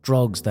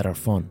drugs that are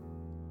fun.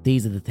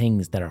 These are the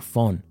things that are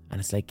fun. And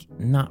it's like,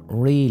 not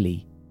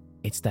really.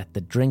 It's that the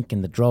drink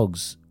and the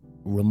drugs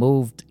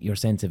removed your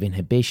sense of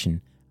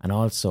inhibition and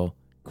also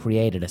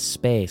created a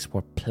space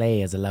where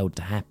play is allowed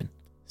to happen.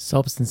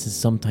 Substances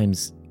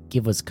sometimes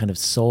give us kind of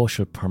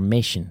social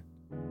permission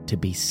to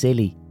be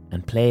silly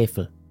and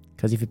playful,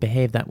 because if you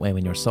behave that way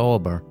when you're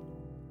sober,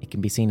 it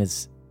can be seen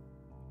as,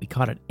 we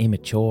call it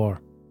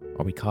immature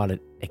or we call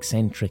it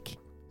eccentric.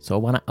 So I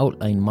want to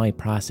outline my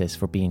process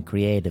for being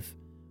creative,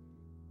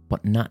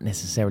 but not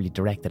necessarily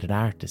directed at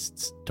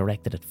artists,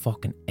 directed at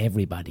fucking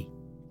everybody.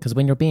 Because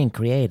when you're being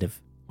creative,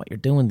 what you're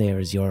doing there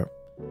is you're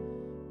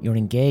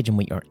engaging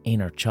with your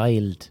inner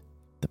child,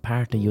 the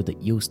part of you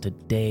that used to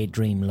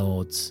daydream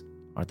loads,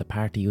 or the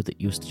part of you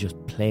that used to just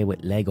play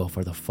with Lego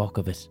for the fuck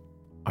of it,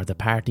 or the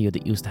part of you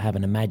that used to have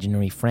an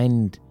imaginary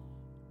friend,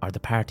 or the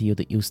part of you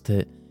that used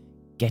to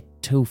get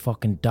 2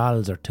 fucking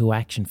dolls or 2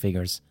 action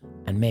figures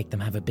and make them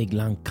have a big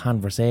long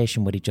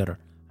conversation with each other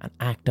and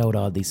act out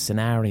all these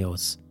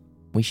scenarios.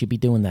 We should be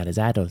doing that as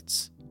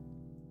adults.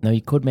 Now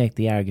you could make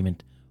the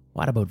argument,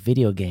 what about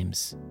video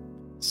games?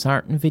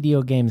 Certain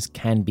video games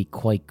can be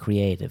quite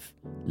creative,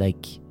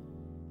 like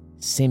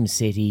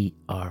SimCity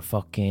or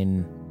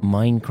fucking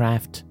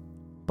Minecraft.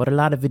 But a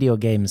lot of video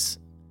games,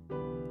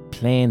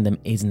 playing them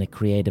isn't a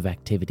creative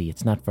activity.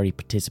 It's not very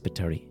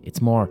participatory.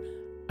 It's more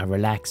a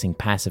relaxing,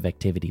 passive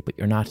activity, but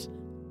you're not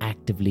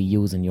actively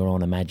using your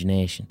own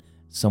imagination.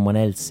 Someone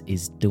else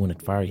is doing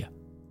it for you.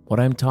 What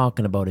I'm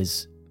talking about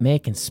is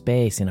making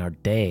space in our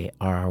day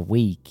or our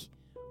week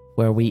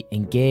where we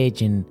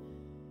engage in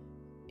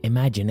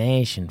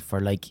imagination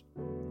for like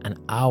an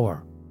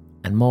hour.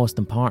 And most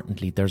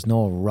importantly, there's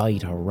no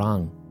right or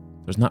wrong.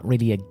 There's not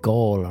really a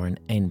goal or an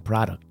end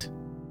product.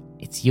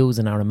 It's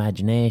using our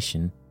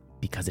imagination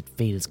because it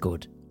feels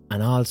good.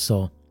 And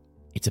also,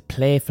 it's a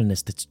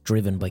playfulness that's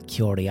driven by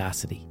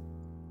curiosity.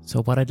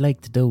 So what I'd like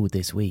to do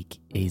this week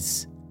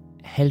is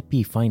help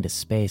you find a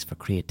space for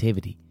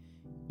creativity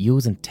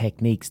using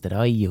techniques that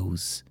I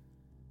use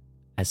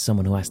as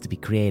someone who has to be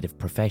creative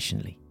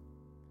professionally.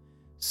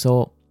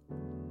 So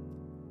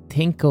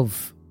think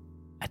of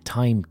a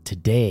time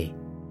today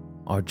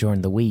or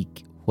during the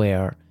week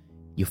where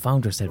you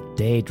found yourself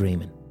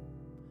daydreaming.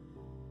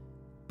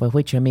 By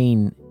which I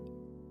mean,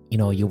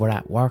 you were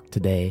at work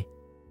today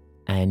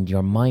and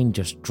your mind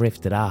just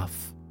drifted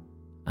off.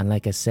 And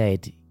like I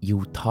said,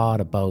 you thought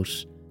about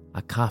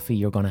a coffee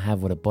you're going to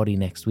have with a buddy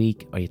next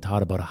week, or you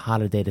thought about a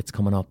holiday that's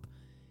coming up.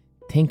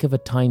 Think of a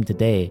time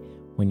today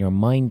when your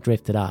mind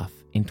drifted off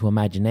into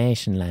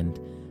imagination land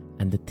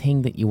and the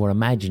thing that you were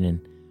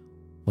imagining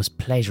was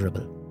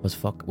pleasurable,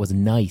 was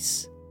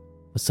nice,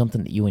 was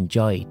something that you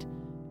enjoyed,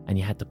 and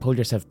you had to pull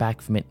yourself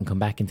back from it and come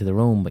back into the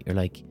room, but you're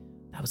like,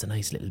 that was a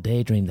nice little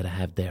daydream that I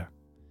have there.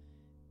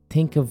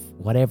 Think of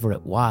whatever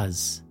it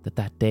was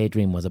that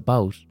daydream was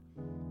about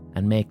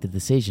and make the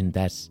decision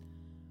that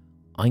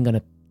I'm going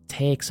to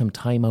take some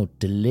time out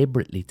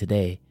deliberately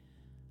today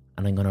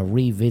and I'm going to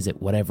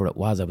revisit whatever it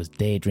was I was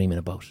daydreaming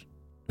about.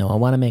 Now, I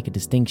want to make a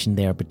distinction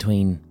there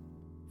between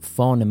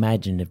fun,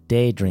 imaginative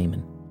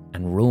daydreaming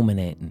and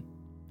ruminating,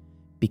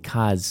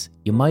 because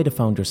you might have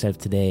found yourself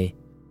today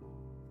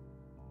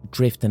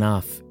drifting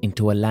off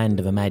into a land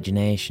of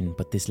imagination,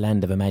 but this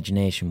land of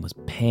imagination was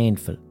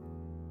painful.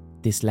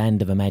 This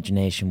land of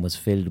imagination was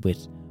filled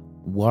with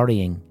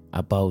worrying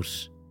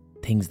about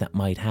things that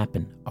might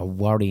happen or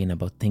worrying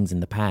about things in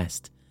the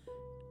past.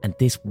 And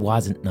this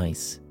wasn't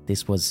nice.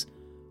 This was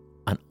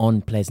an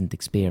unpleasant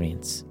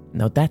experience.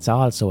 Now, that's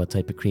also a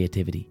type of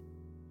creativity,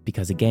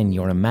 because again,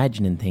 you're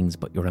imagining things,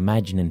 but you're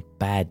imagining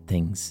bad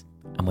things.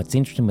 And what's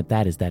interesting with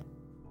that is that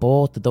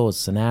both of those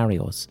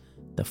scenarios,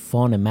 the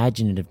fun,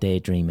 imaginative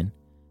daydreaming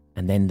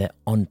and then the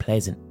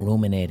unpleasant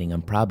ruminating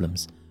on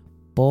problems,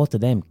 both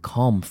of them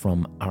come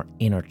from our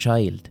inner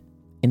child.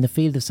 In the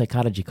field of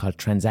psychology called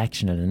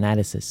transactional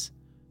analysis,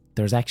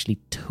 there's actually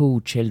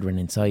two children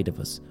inside of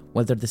us.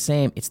 Well, they're the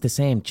same. It's the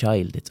same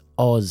child. It's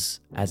us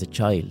as a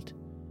child,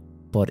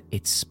 but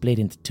it's split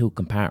into two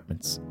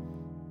compartments.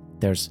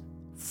 There's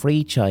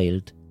free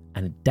child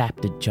and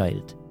adapted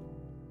child.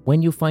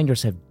 When you find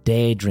yourself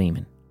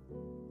daydreaming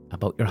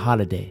about your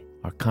holiday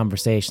or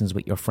conversations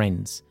with your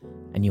friends,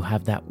 and you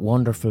have that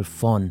wonderful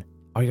fun,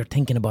 or you're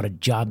thinking about a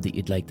job that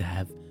you'd like to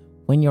have,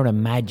 when you're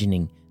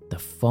imagining the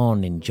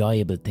fun,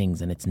 enjoyable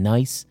things and it's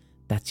nice,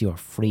 that's your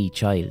free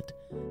child.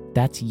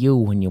 That's you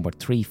when you were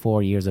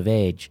 3-4 years of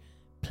age,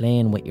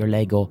 playing with your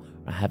Lego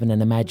or having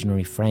an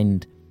imaginary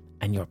friend,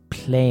 and you're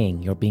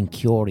playing, you're being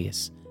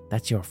curious.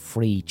 That's your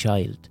free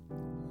child.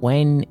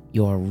 When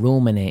you're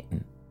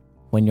ruminating,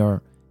 when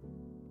you're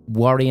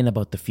worrying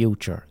about the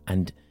future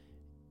and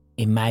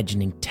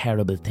imagining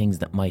terrible things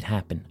that might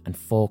happen and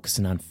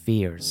focusing on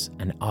fears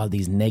and all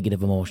these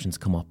negative emotions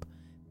come up,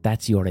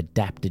 that's your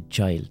adapted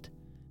child.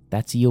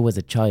 That's you as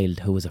a child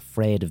who is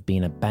afraid of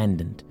being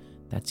abandoned.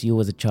 That's you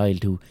as a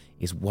child who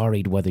is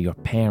worried whether your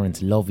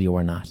parents love you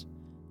or not.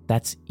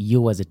 That's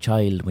you as a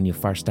child when you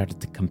first started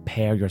to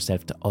compare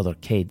yourself to other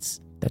kids.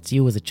 That's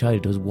you as a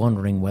child who's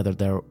wondering whether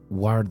they're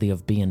worthy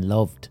of being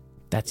loved.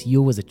 That's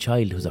you as a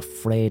child who's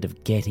afraid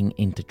of getting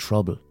into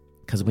trouble.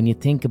 Because when you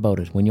think about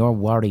it, when you're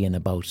worrying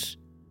about,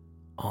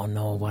 oh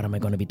no, what am I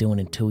going to be doing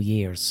in 2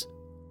 years?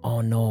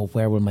 Oh no,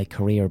 where will my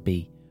career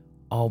be?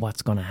 Oh,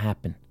 what's going to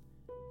happen?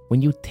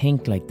 When you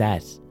think like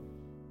that,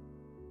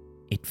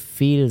 it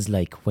feels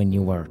like when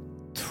you were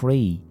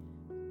 3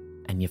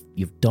 and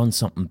you've done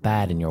something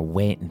bad and you're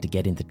waiting to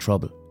get into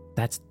trouble.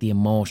 That's the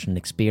emotional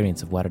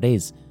experience of what it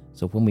is.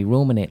 So when we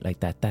ruminate like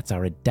that, that's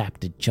our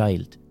adapted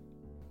child.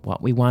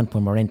 What we want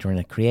when we're entering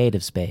a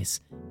creative space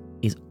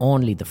is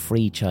only the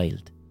free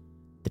child.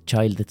 The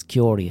child that's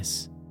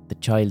curious, the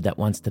child that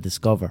wants to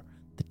discover,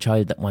 the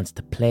child that wants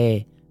to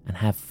play and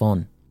have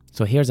fun.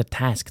 So here's a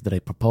task that I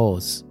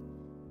propose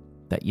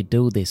that you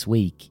do this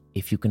week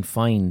if you can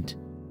find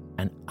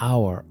an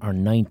hour or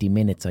 90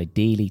 minutes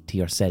ideally to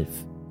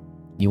yourself.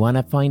 You want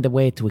to find a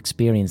way to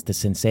experience the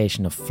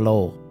sensation of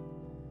flow.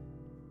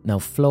 Now,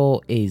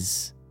 flow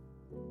is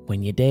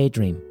when you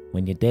daydream,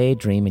 When you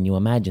daydream and you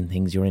imagine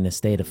things, you're in a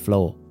state of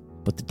flow.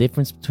 But the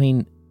difference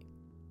between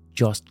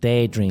just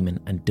daydreaming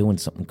and doing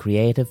something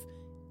creative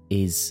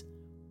is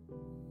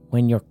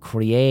when you're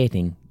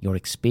creating, you're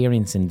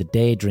experiencing the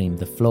daydream,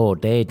 the flow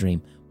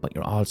daydream, but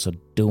you're also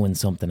doing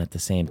something at the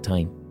same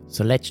time.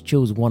 So let's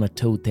choose one of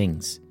two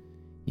things.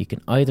 You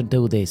can either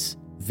do this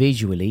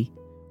visually,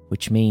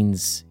 which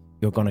means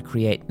you're going to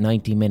create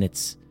 90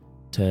 minutes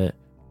to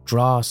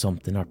draw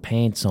something or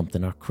paint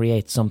something or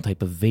create some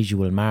type of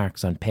visual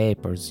marks on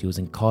papers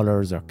using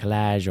colours or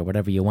collage or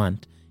whatever you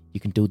want. You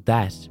can do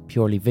that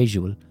purely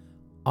visual,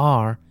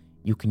 or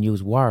you can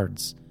use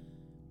words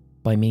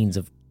by means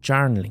of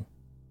journaling.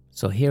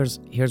 So here's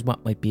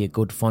what might be a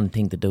good fun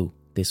thing to do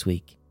this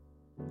week.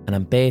 And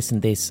I'm basing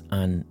this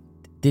on,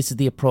 this is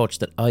the approach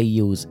that I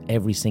use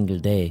every single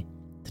day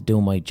to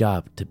do my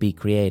job, to be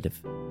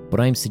creative. But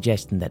I'm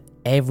suggesting that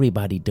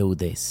everybody do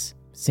this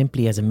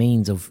simply as a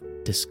means of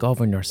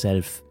discovering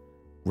yourself,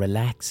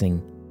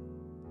 relaxing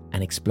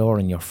and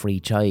exploring your free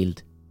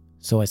child.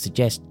 So I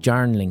suggest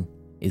journaling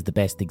is the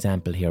best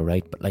example here,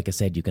 right? But like I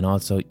said, you can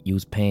also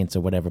use paints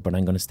or whatever, but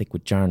I'm going to stick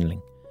with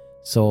journaling.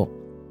 So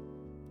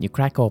you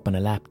crack open a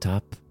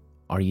laptop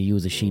or you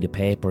use a sheet of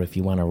paper if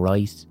you want to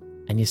write,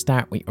 and you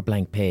start with your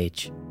blank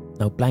page.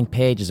 Now, blank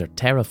pages are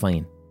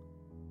terrifying.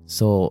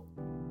 So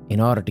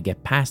in order to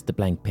get past the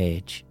blank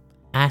page,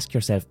 ask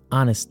yourself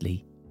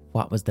honestly,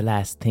 what was the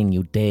last thing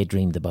you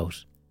daydreamed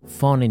about?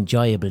 Fun,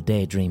 enjoyable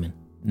daydreaming,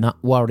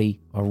 not worry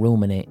or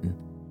ruminating.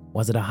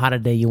 Was it a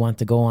holiday you want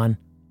to go on?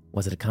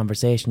 Was it a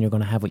conversation you're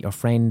going to have with your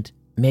friend?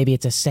 Maybe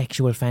it's a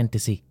sexual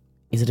fantasy.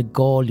 Is it a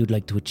goal you'd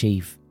like to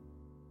achieve?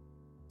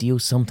 Do you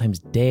sometimes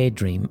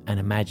daydream and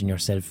imagine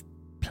yourself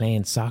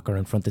playing soccer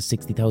in front of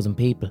 60,000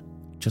 people?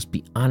 Just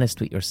be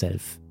honest with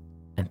yourself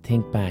and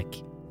think back,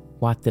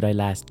 what did I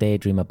last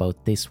daydream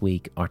about this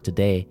week or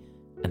today?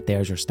 And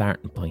there's your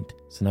starting point.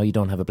 So now you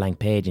don't have a blank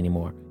page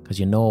anymore because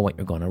you know what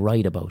you're going to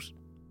write about.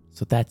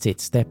 So that's it.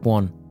 Step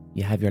one,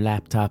 you have your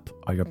laptop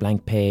or your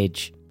blank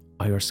page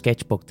or your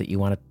sketchbook that you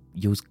want to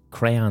use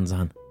crayons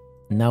on.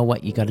 Now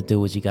what you got to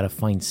do is you got to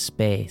find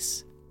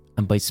space.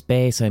 And by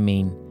space I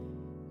mean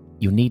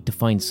you need to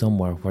find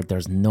somewhere where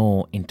there's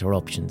no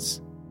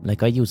interruptions.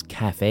 Like I use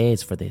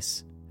cafes for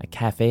this. A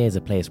cafe is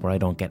a place where I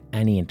don't get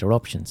any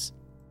interruptions.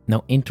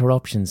 Now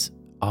interruptions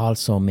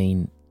also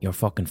mean your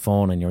fucking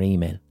phone and your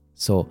email.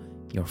 So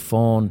your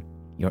phone,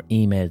 your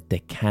email, they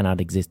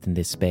cannot exist in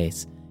this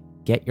space.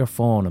 Get your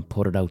phone and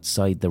put it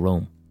outside the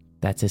room.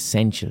 That's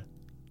essential.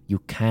 You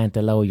can't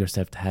allow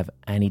yourself to have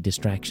any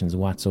distractions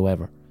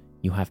whatsoever.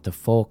 You have to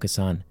focus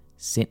on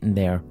sitting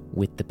there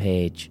with the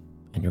page.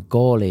 And your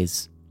goal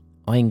is,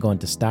 I'm going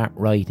to start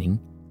writing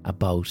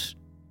about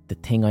the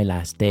thing I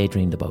last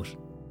daydreamed about.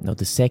 Now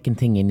the second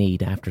thing you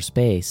need after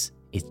space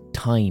is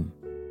time.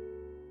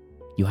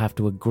 You have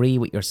to agree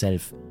with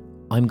yourself,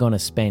 I'm going to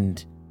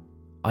spend,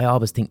 I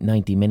always think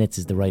 90 minutes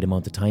is the right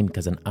amount of time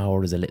because an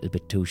hour is a little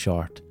bit too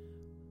short.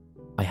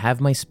 I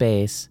have my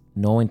space,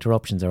 no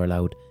interruptions are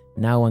allowed.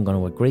 Now I'm going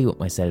to agree with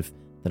myself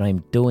that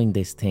I'm doing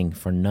this thing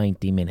for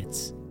 90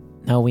 minutes.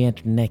 Now we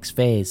enter the next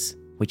phase,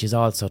 which is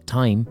also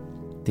time.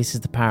 This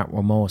is the part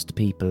where most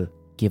people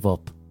give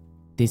up.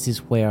 This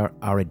is where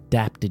our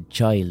adapted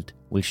child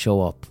will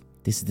show up.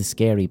 This is the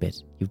scary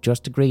bit. You've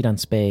just agreed on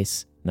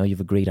space, now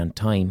you've agreed on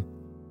time,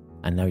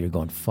 and now you're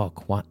going,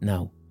 fuck, what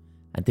now?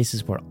 And this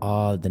is where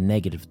all the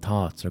negative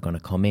thoughts are going to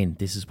come in.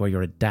 This is where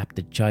your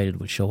adapted child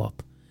will show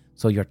up.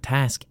 So your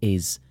task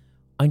is,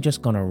 I'm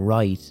just going to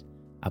write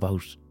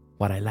about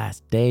what I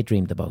last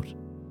daydreamed about.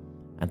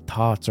 And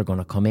thoughts are going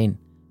to come in.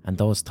 And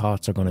those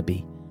thoughts are going to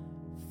be,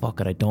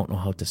 fuck it, I don't know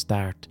how to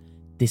start.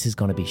 This is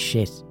going to be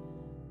shit.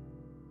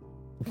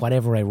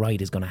 Whatever I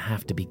write is going to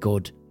have to be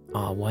good.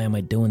 Oh, why am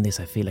I doing this?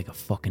 I feel like a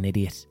fucking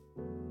idiot.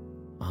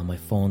 Oh, my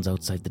phone's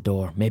outside the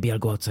door. Maybe I'll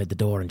go outside the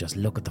door and just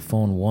look at the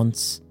phone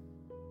once.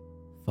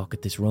 Fuck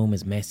it, this room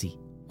is messy.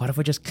 What if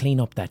I just clean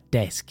up that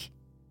desk?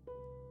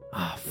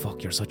 Ah,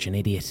 fuck, you're such an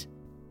idiot.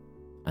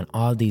 And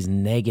all these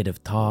negative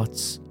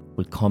thoughts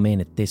will come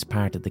in at this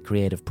part of the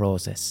creative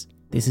process.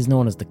 This is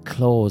known as the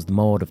closed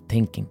mode of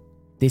thinking.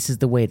 This is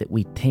the way that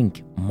we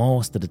think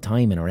most of the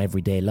time in our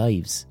everyday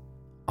lives.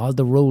 All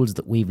the rules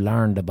that we've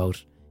learned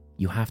about,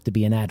 you have to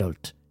be an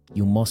adult,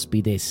 you must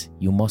be this,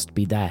 you must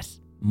be that,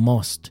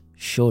 must,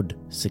 should,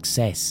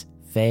 success,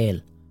 fail.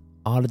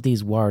 All of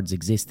these words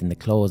exist in the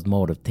closed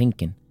mode of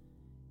thinking.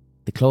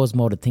 The closed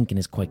mode of thinking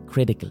is quite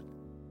critical.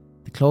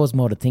 The closed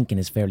mode of thinking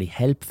is fairly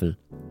helpful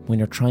when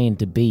you're trying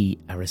to be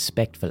a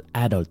respectful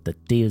adult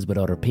that deals with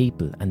other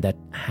people and that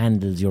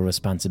handles your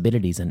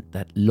responsibilities and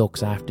that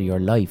looks after your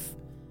life.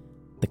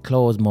 The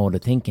closed mode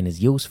of thinking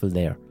is useful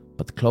there,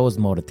 but the closed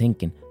mode of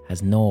thinking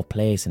has no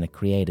place in a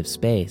creative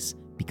space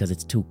because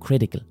it's too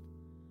critical.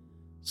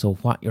 So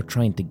what you're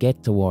trying to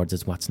get towards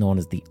is what's known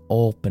as the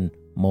open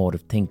mode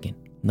of thinking.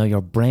 Now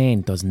your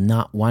brain does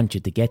not want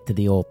you to get to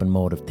the open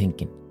mode of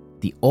thinking.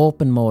 The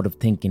open mode of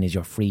thinking is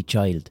your free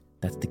child.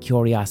 That's the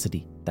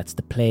curiosity, that's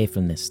the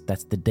playfulness,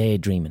 that's the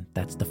daydreaming,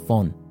 that's the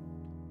fun.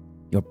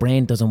 Your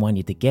brain doesn't want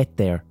you to get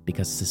there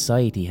because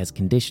society has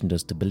conditioned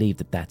us to believe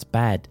that that's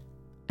bad.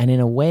 And in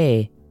a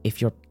way,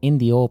 if you're in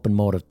the open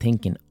mode of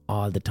thinking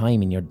all the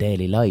time in your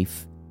daily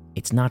life,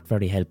 it's not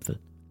very helpful.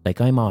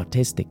 Like, I'm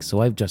autistic,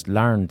 so I've just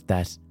learned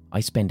that I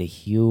spend a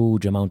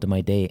huge amount of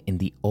my day in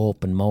the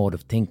open mode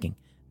of thinking,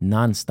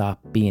 non-stop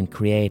being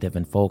creative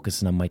and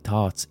focusing on my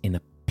thoughts in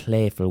a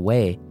playful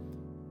way.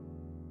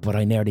 But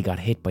I nearly got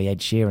hit by Ed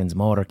Sheeran's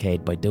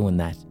motorcade by doing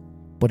that.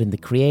 But in the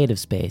creative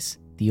space,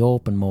 the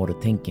open mode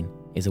of thinking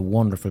is a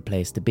wonderful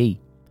place to be.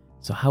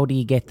 So how do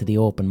you get to the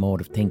open mode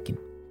of thinking?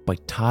 By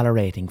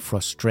tolerating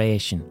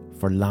frustration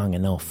for long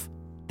enough.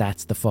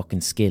 That's the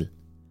fucking skill.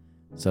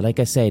 So like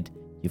I said,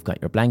 you've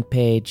got your blank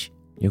page,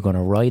 you're going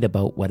to write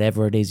about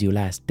whatever it is you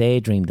last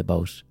daydreamed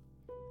about,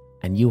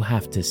 and you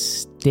have to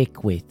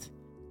stick with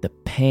the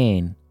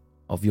pain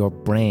of your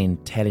brain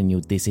telling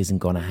you this isn't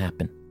going to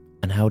happen.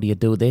 And how do you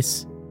do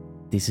this?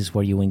 This is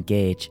where you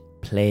engage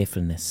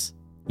playfulness.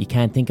 You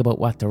can't think about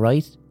what to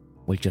write?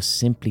 Well, just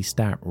simply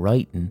start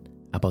writing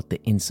about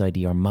the inside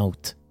of your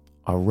mouth,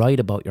 or write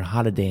about your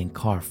holiday in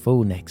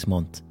Corfu next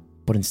month.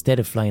 But instead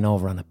of flying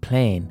over on a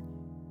plane,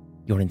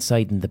 you're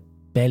inside in the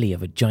belly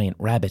of a giant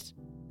rabbit,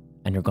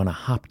 and you're going to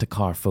hop to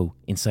Corfu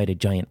inside a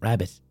giant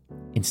rabbit.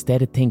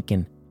 Instead of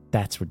thinking,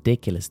 that's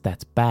ridiculous,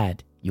 that's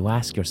bad, you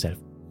ask yourself,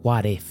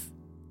 what if?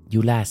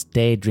 You last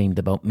daydreamed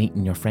about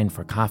meeting your friend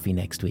for coffee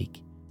next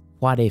week.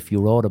 What if you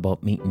wrote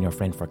about meeting your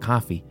friend for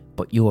coffee,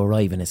 but you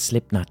arrive in a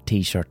Slipknot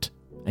t-shirt,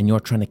 and you're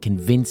trying to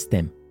convince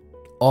them,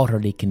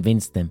 utterly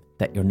convince them,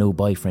 that your new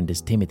boyfriend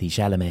is Timothée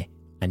Chalamet,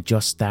 and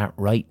just start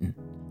writing.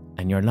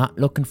 And you're not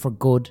looking for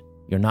good,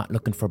 you're not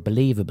looking for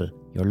believable,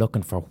 you're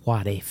looking for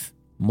what if.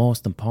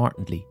 Most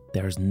importantly,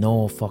 there's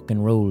no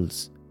fucking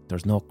rules.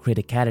 There's no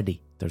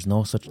criticality. There's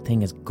no such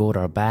thing as good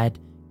or bad.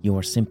 You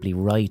are simply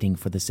writing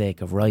for the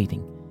sake of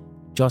writing.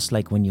 Just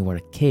like when you were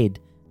a kid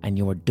and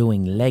you were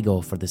doing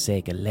Lego for the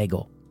sake of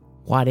Lego.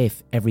 What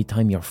if every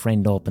time your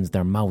friend opens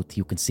their mouth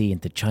you can see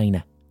into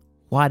China?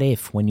 What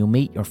if when you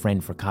meet your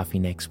friend for coffee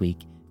next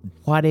week,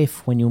 what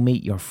if when you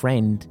meet your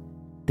friend,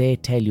 they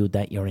tell you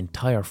that your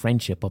entire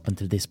friendship up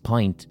until this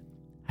point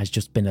has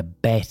just been a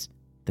bet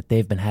that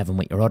they've been having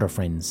with your other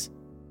friends?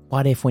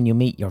 What if when you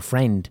meet your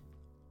friend,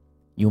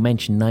 you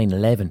mention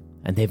 9/11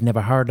 and they've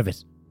never heard of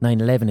it?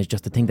 9/11 is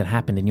just a thing that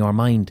happened in your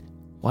mind.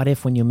 What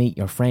if when you meet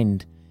your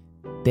friend,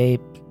 they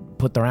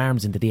put their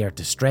arms into the air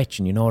to stretch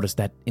and you notice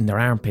that in their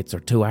armpits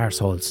are two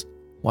arseholes?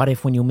 What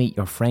if when you meet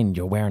your friend,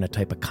 you're wearing a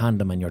type of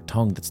condom on your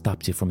tongue that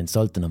stops you from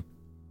insulting them?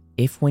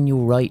 If when you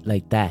write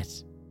like that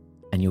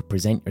and you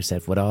present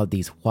yourself with all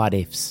these what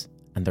ifs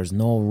and there's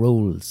no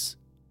rules,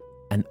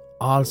 and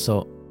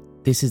also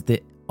this is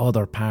the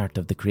other part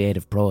of the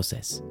creative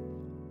process.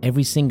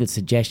 Every single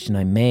suggestion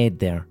I made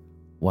there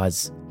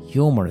was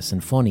humorous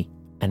and funny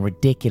and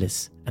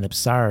ridiculous and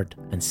absurd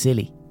and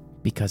silly,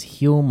 because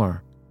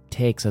humour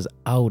takes us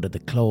out of the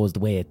closed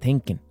way of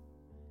thinking.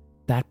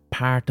 That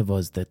part of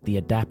us, that the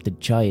adapted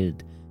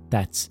child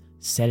that's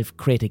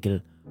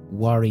self-critical,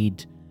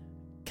 worried,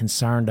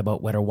 concerned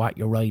about whether what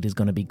you write is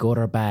going to be good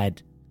or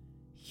bad,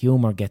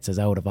 humour gets us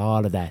out of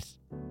all of that.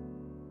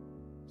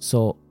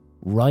 So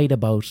write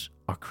about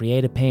or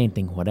create a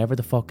painting, whatever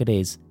the fuck it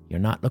is. You're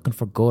not looking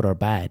for good or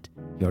bad.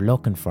 You're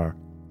looking for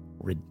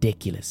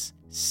ridiculous,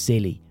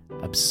 silly,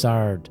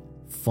 absurd,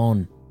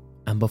 fun.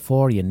 And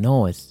before you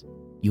know it,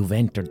 you've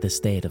entered the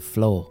state of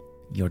flow.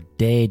 You're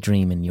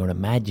daydreaming, you're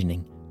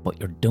imagining, but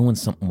you're doing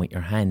something with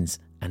your hands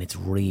and it's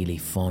really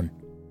fun.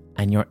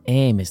 And your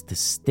aim is to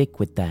stick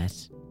with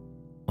that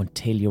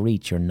until you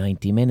reach your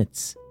 90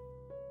 minutes,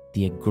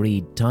 the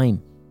agreed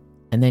time.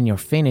 And then you're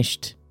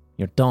finished,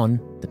 you're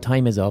done, the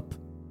time is up.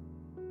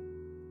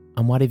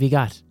 And what have you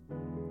got?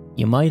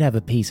 You might have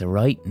a piece of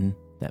writing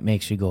that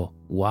makes you go,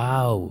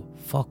 wow,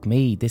 fuck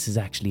me, this is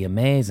actually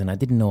amazing, I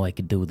didn't know I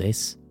could do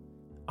this.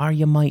 Or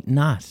you might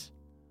not.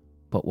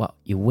 But what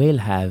you will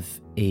have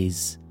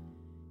is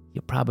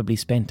you probably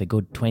spent a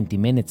good 20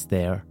 minutes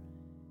there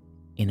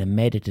in a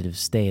meditative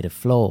state of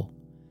flow.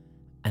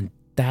 And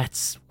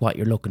that's what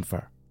you're looking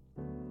for.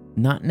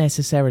 Not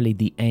necessarily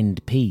the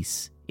end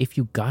piece. If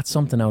you got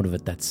something out of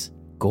it that's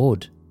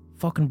good,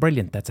 fucking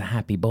brilliant, that's a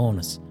happy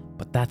bonus.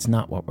 But that's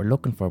not what we're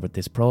looking for with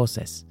this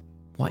process.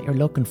 What you're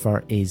looking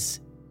for is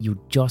you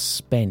just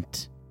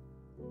spent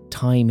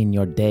time in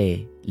your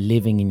day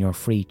living in your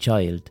free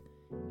child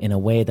in a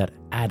way that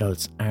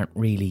adults aren't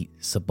really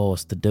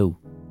supposed to do.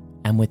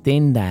 And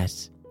within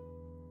that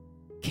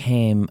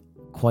came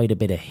quite a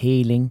bit of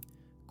healing,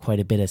 quite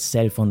a bit of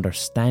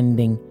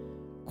self-understanding,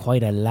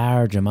 quite a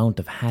large amount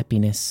of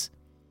happiness.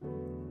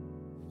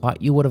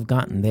 What you would have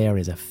gotten there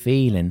is a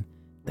feeling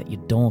that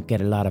you don't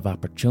get a lot of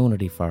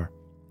opportunity for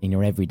in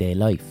your everyday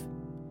life.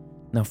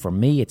 Now for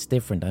me it's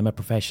different. I'm a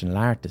professional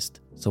artist,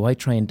 so I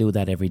try and do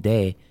that every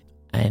day.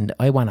 And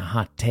I want a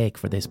hot take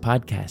for this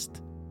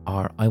podcast,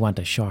 or I want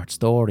a short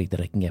story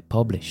that I can get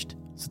published.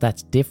 So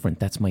that's different,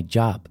 that's my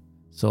job.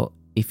 So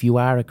if you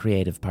are a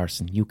creative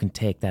person, you can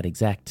take that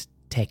exact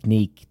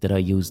technique that I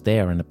used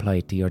there and apply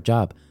it to your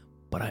job.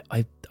 But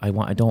I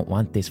don't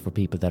want this for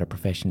people that are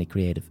professionally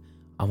creative.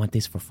 I want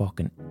this for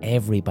fucking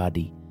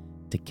everybody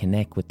to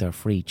connect with their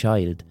free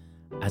child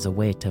as a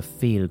way to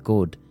feel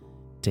good,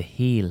 to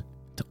heal,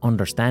 to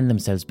understand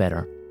themselves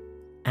better,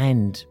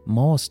 and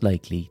most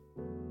likely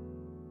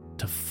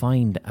to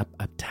find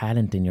a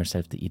talent in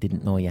yourself that you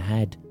didn't know you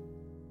had.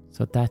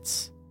 So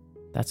that's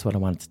what I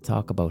wanted to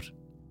talk about,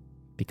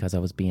 because I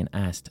was being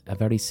asked a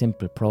very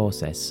simple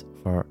process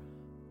for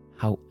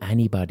how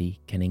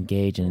anybody can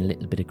engage in a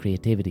little bit of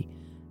creativity.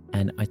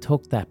 And I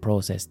took that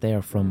process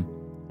there from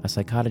a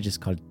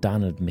psychologist called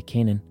Donald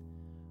McKinnon,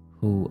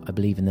 who I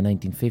believe in the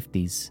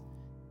 1950s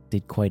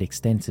did quite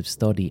extensive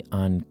study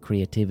on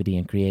creativity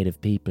and creative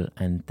people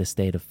and the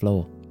state of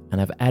flow. And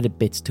I've added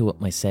bits to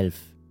it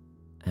myself,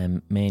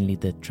 mainly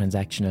the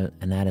transactional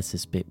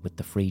analysis bit with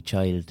the free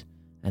child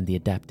and the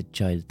adapted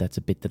child. That's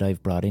a bit that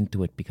I've brought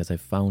into it because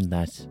I've found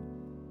that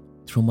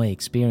through my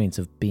experience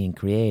of being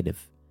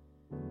creative,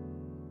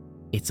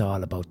 it's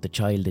all about the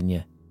child in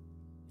you.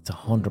 It's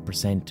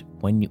 100%.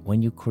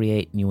 When you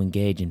create and you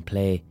engage in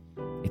play,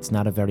 it's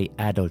not a very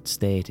adult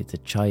state, it's a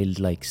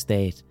childlike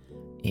state.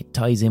 It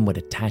ties in with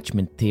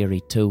attachment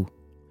theory too,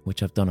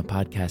 which I've done a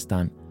podcast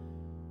on.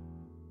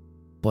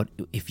 But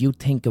if you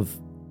think of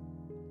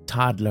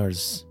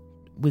toddlers,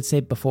 we'll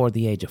say before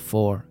the age of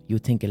 4, you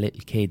think of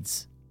little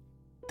kids.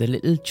 The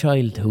little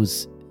child who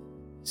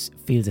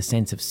feels a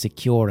sense of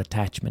secure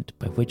attachment,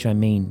 by which I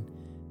mean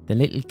the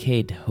little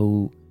kid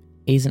who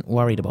isn't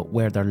worried about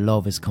where their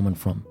love is coming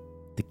from.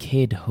 The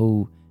kid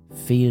who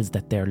feels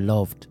that they're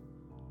loved.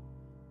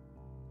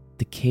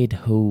 The kid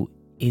who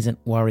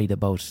isn't worried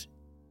about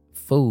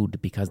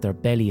food because their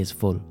belly is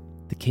full.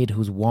 The kid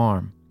who's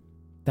warm.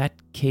 That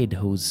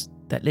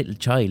little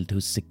child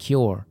who's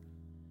secure,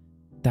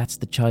 that's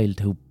the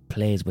child who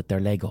plays with their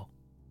Lego.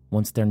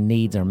 Once their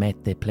needs are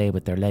met, they play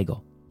with their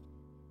Lego.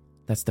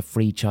 That's the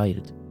free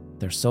child.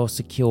 They're so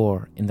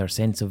secure in their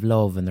sense of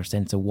love and their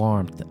sense of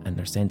warmth and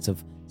their sense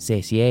of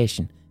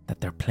satiation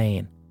that they're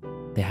playing.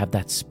 They have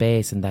that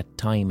space and that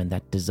time and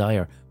that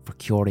desire for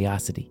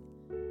curiosity.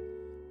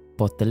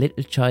 But the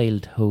little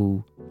child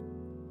who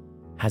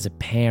has a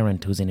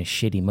parent who's in a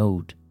shitty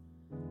mood,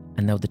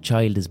 and now the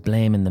child is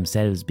blaming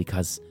themselves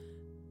because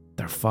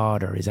their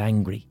father is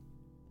angry,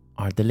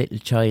 or the little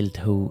child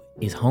who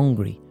is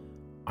hungry,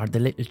 or the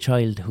little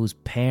child whose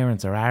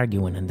parents are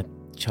arguing and the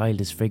child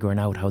is figuring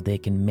out how they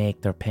can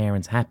make their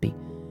parents happy,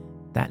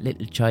 that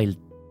little child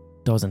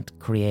doesn't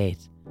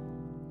create.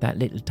 That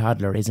little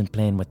toddler isn't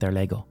playing with their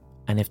Lego.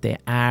 And if they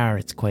are,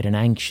 it's quite an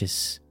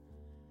anxious,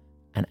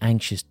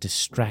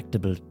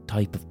 distractible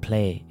type of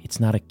play. It's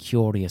not a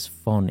curious,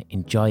 fun,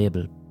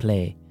 enjoyable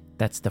play.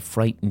 That's the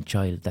frightened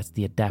child. That's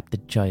the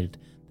adapted child.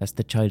 That's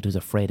the child who's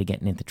afraid of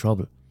getting into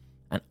trouble.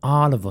 And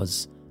all of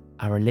us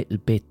are a little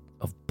bit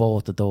of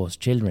both of those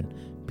children,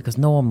 because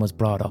no one was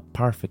brought up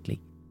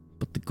perfectly.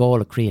 But the goal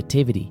of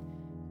creativity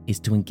is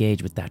to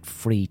engage with that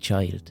free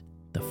child,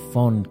 the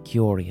fun,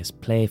 curious,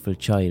 playful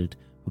child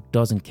who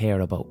doesn't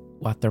care about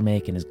what they're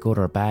making is good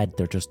or bad,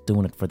 they're just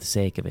doing it for the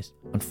sake of it.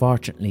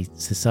 Unfortunately,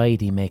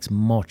 society makes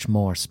much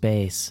more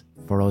space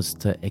for us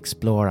to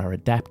explore our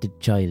adapted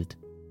child.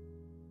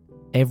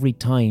 Every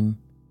time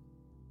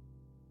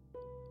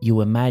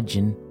you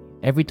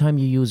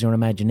use your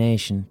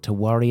imagination to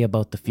worry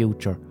about the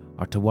future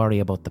or to worry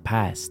about the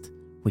past,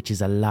 which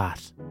is a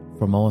lot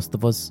for most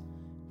of us,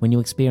 when you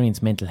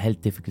experience mental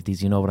health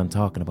difficulties, you know what I'm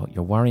talking about.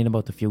 You're worrying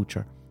about the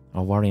future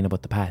or worrying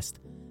about the past.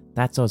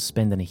 That's us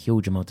spending a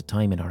huge amount of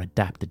time in our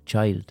adapted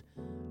child,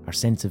 our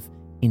sense of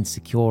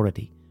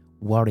insecurity,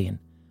 worrying,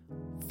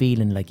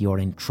 feeling like you're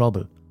in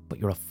trouble, but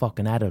you're a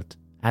fucking adult.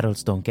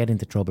 Adults don't get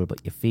into trouble,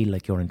 but you feel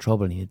like you're in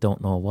trouble and you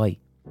don't know why.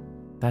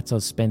 That's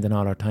us spending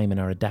all our time in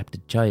our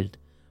adapted child.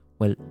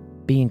 Well,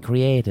 being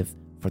creative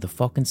for the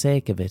fucking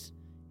sake of it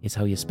is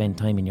how you spend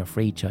time in your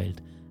free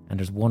child, and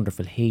there's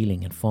wonderful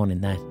healing and fun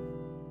in that.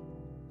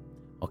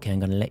 Okay, I'm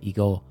going to let you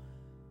go.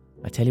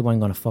 I tell you why I'm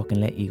going to fucking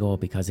let you go,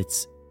 because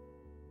it's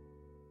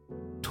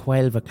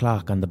 12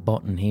 o'clock on the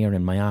button here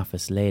in my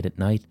office late at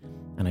night,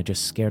 and I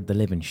just scared the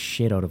living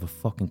shit out of a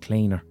fucking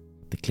cleaner.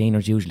 The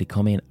cleaners usually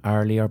come in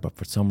earlier, but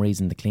for some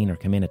reason the cleaner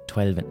came in at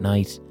 12 at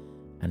night,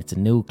 and it's a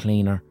new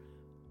cleaner.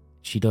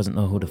 She doesn't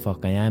know who the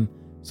fuck I am,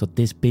 so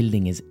this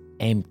building is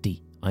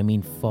empty. I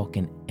mean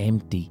fucking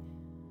empty.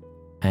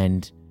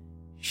 And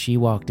she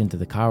walked into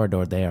the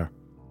corridor there,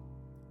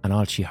 and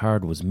all she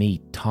heard was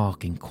me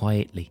talking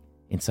quietly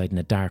inside in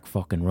a dark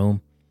fucking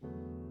room.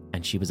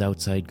 And she was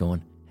outside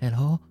going,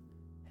 hello,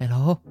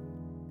 hello,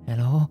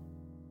 hello.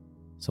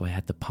 So I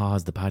had to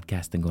pause the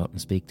podcast and go out and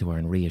speak to her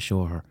and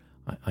reassure her,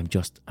 I'm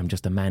just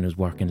a man who's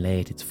working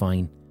late. It's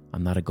fine.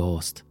 I'm not a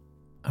ghost.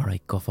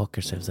 Alright, go fuck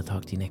yourselves. I'll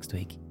talk to you next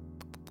week.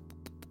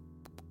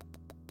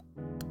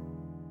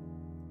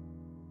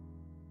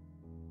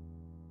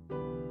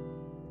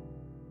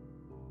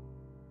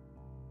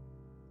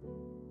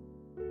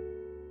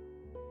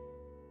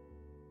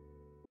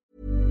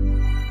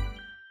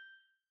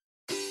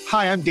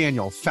 Hi, I'm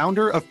Daniel,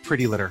 founder of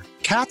Pretty Litter.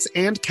 Cats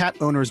and cat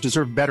owners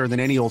deserve better than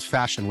any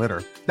old-fashioned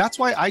litter. That's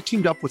why I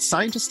teamed up with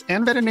scientists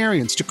and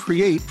veterinarians to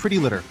create Pretty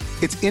Litter.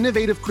 Its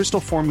innovative crystal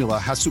formula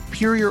has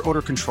superior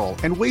odor control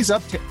and weighs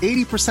up to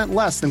 80%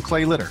 less than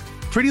clay litter.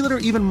 Pretty Litter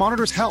even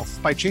monitors health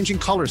by changing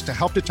colors to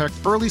help detect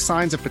early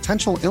signs of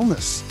potential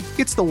illness.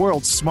 It's the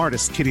world's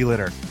smartest kitty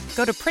litter.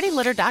 Go to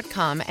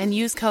prettylitter.com and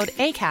use code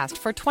ACAST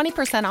for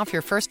 20% off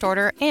your first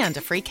order and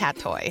a free cat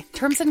toy.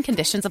 Terms and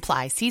conditions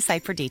apply. See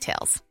site for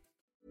details.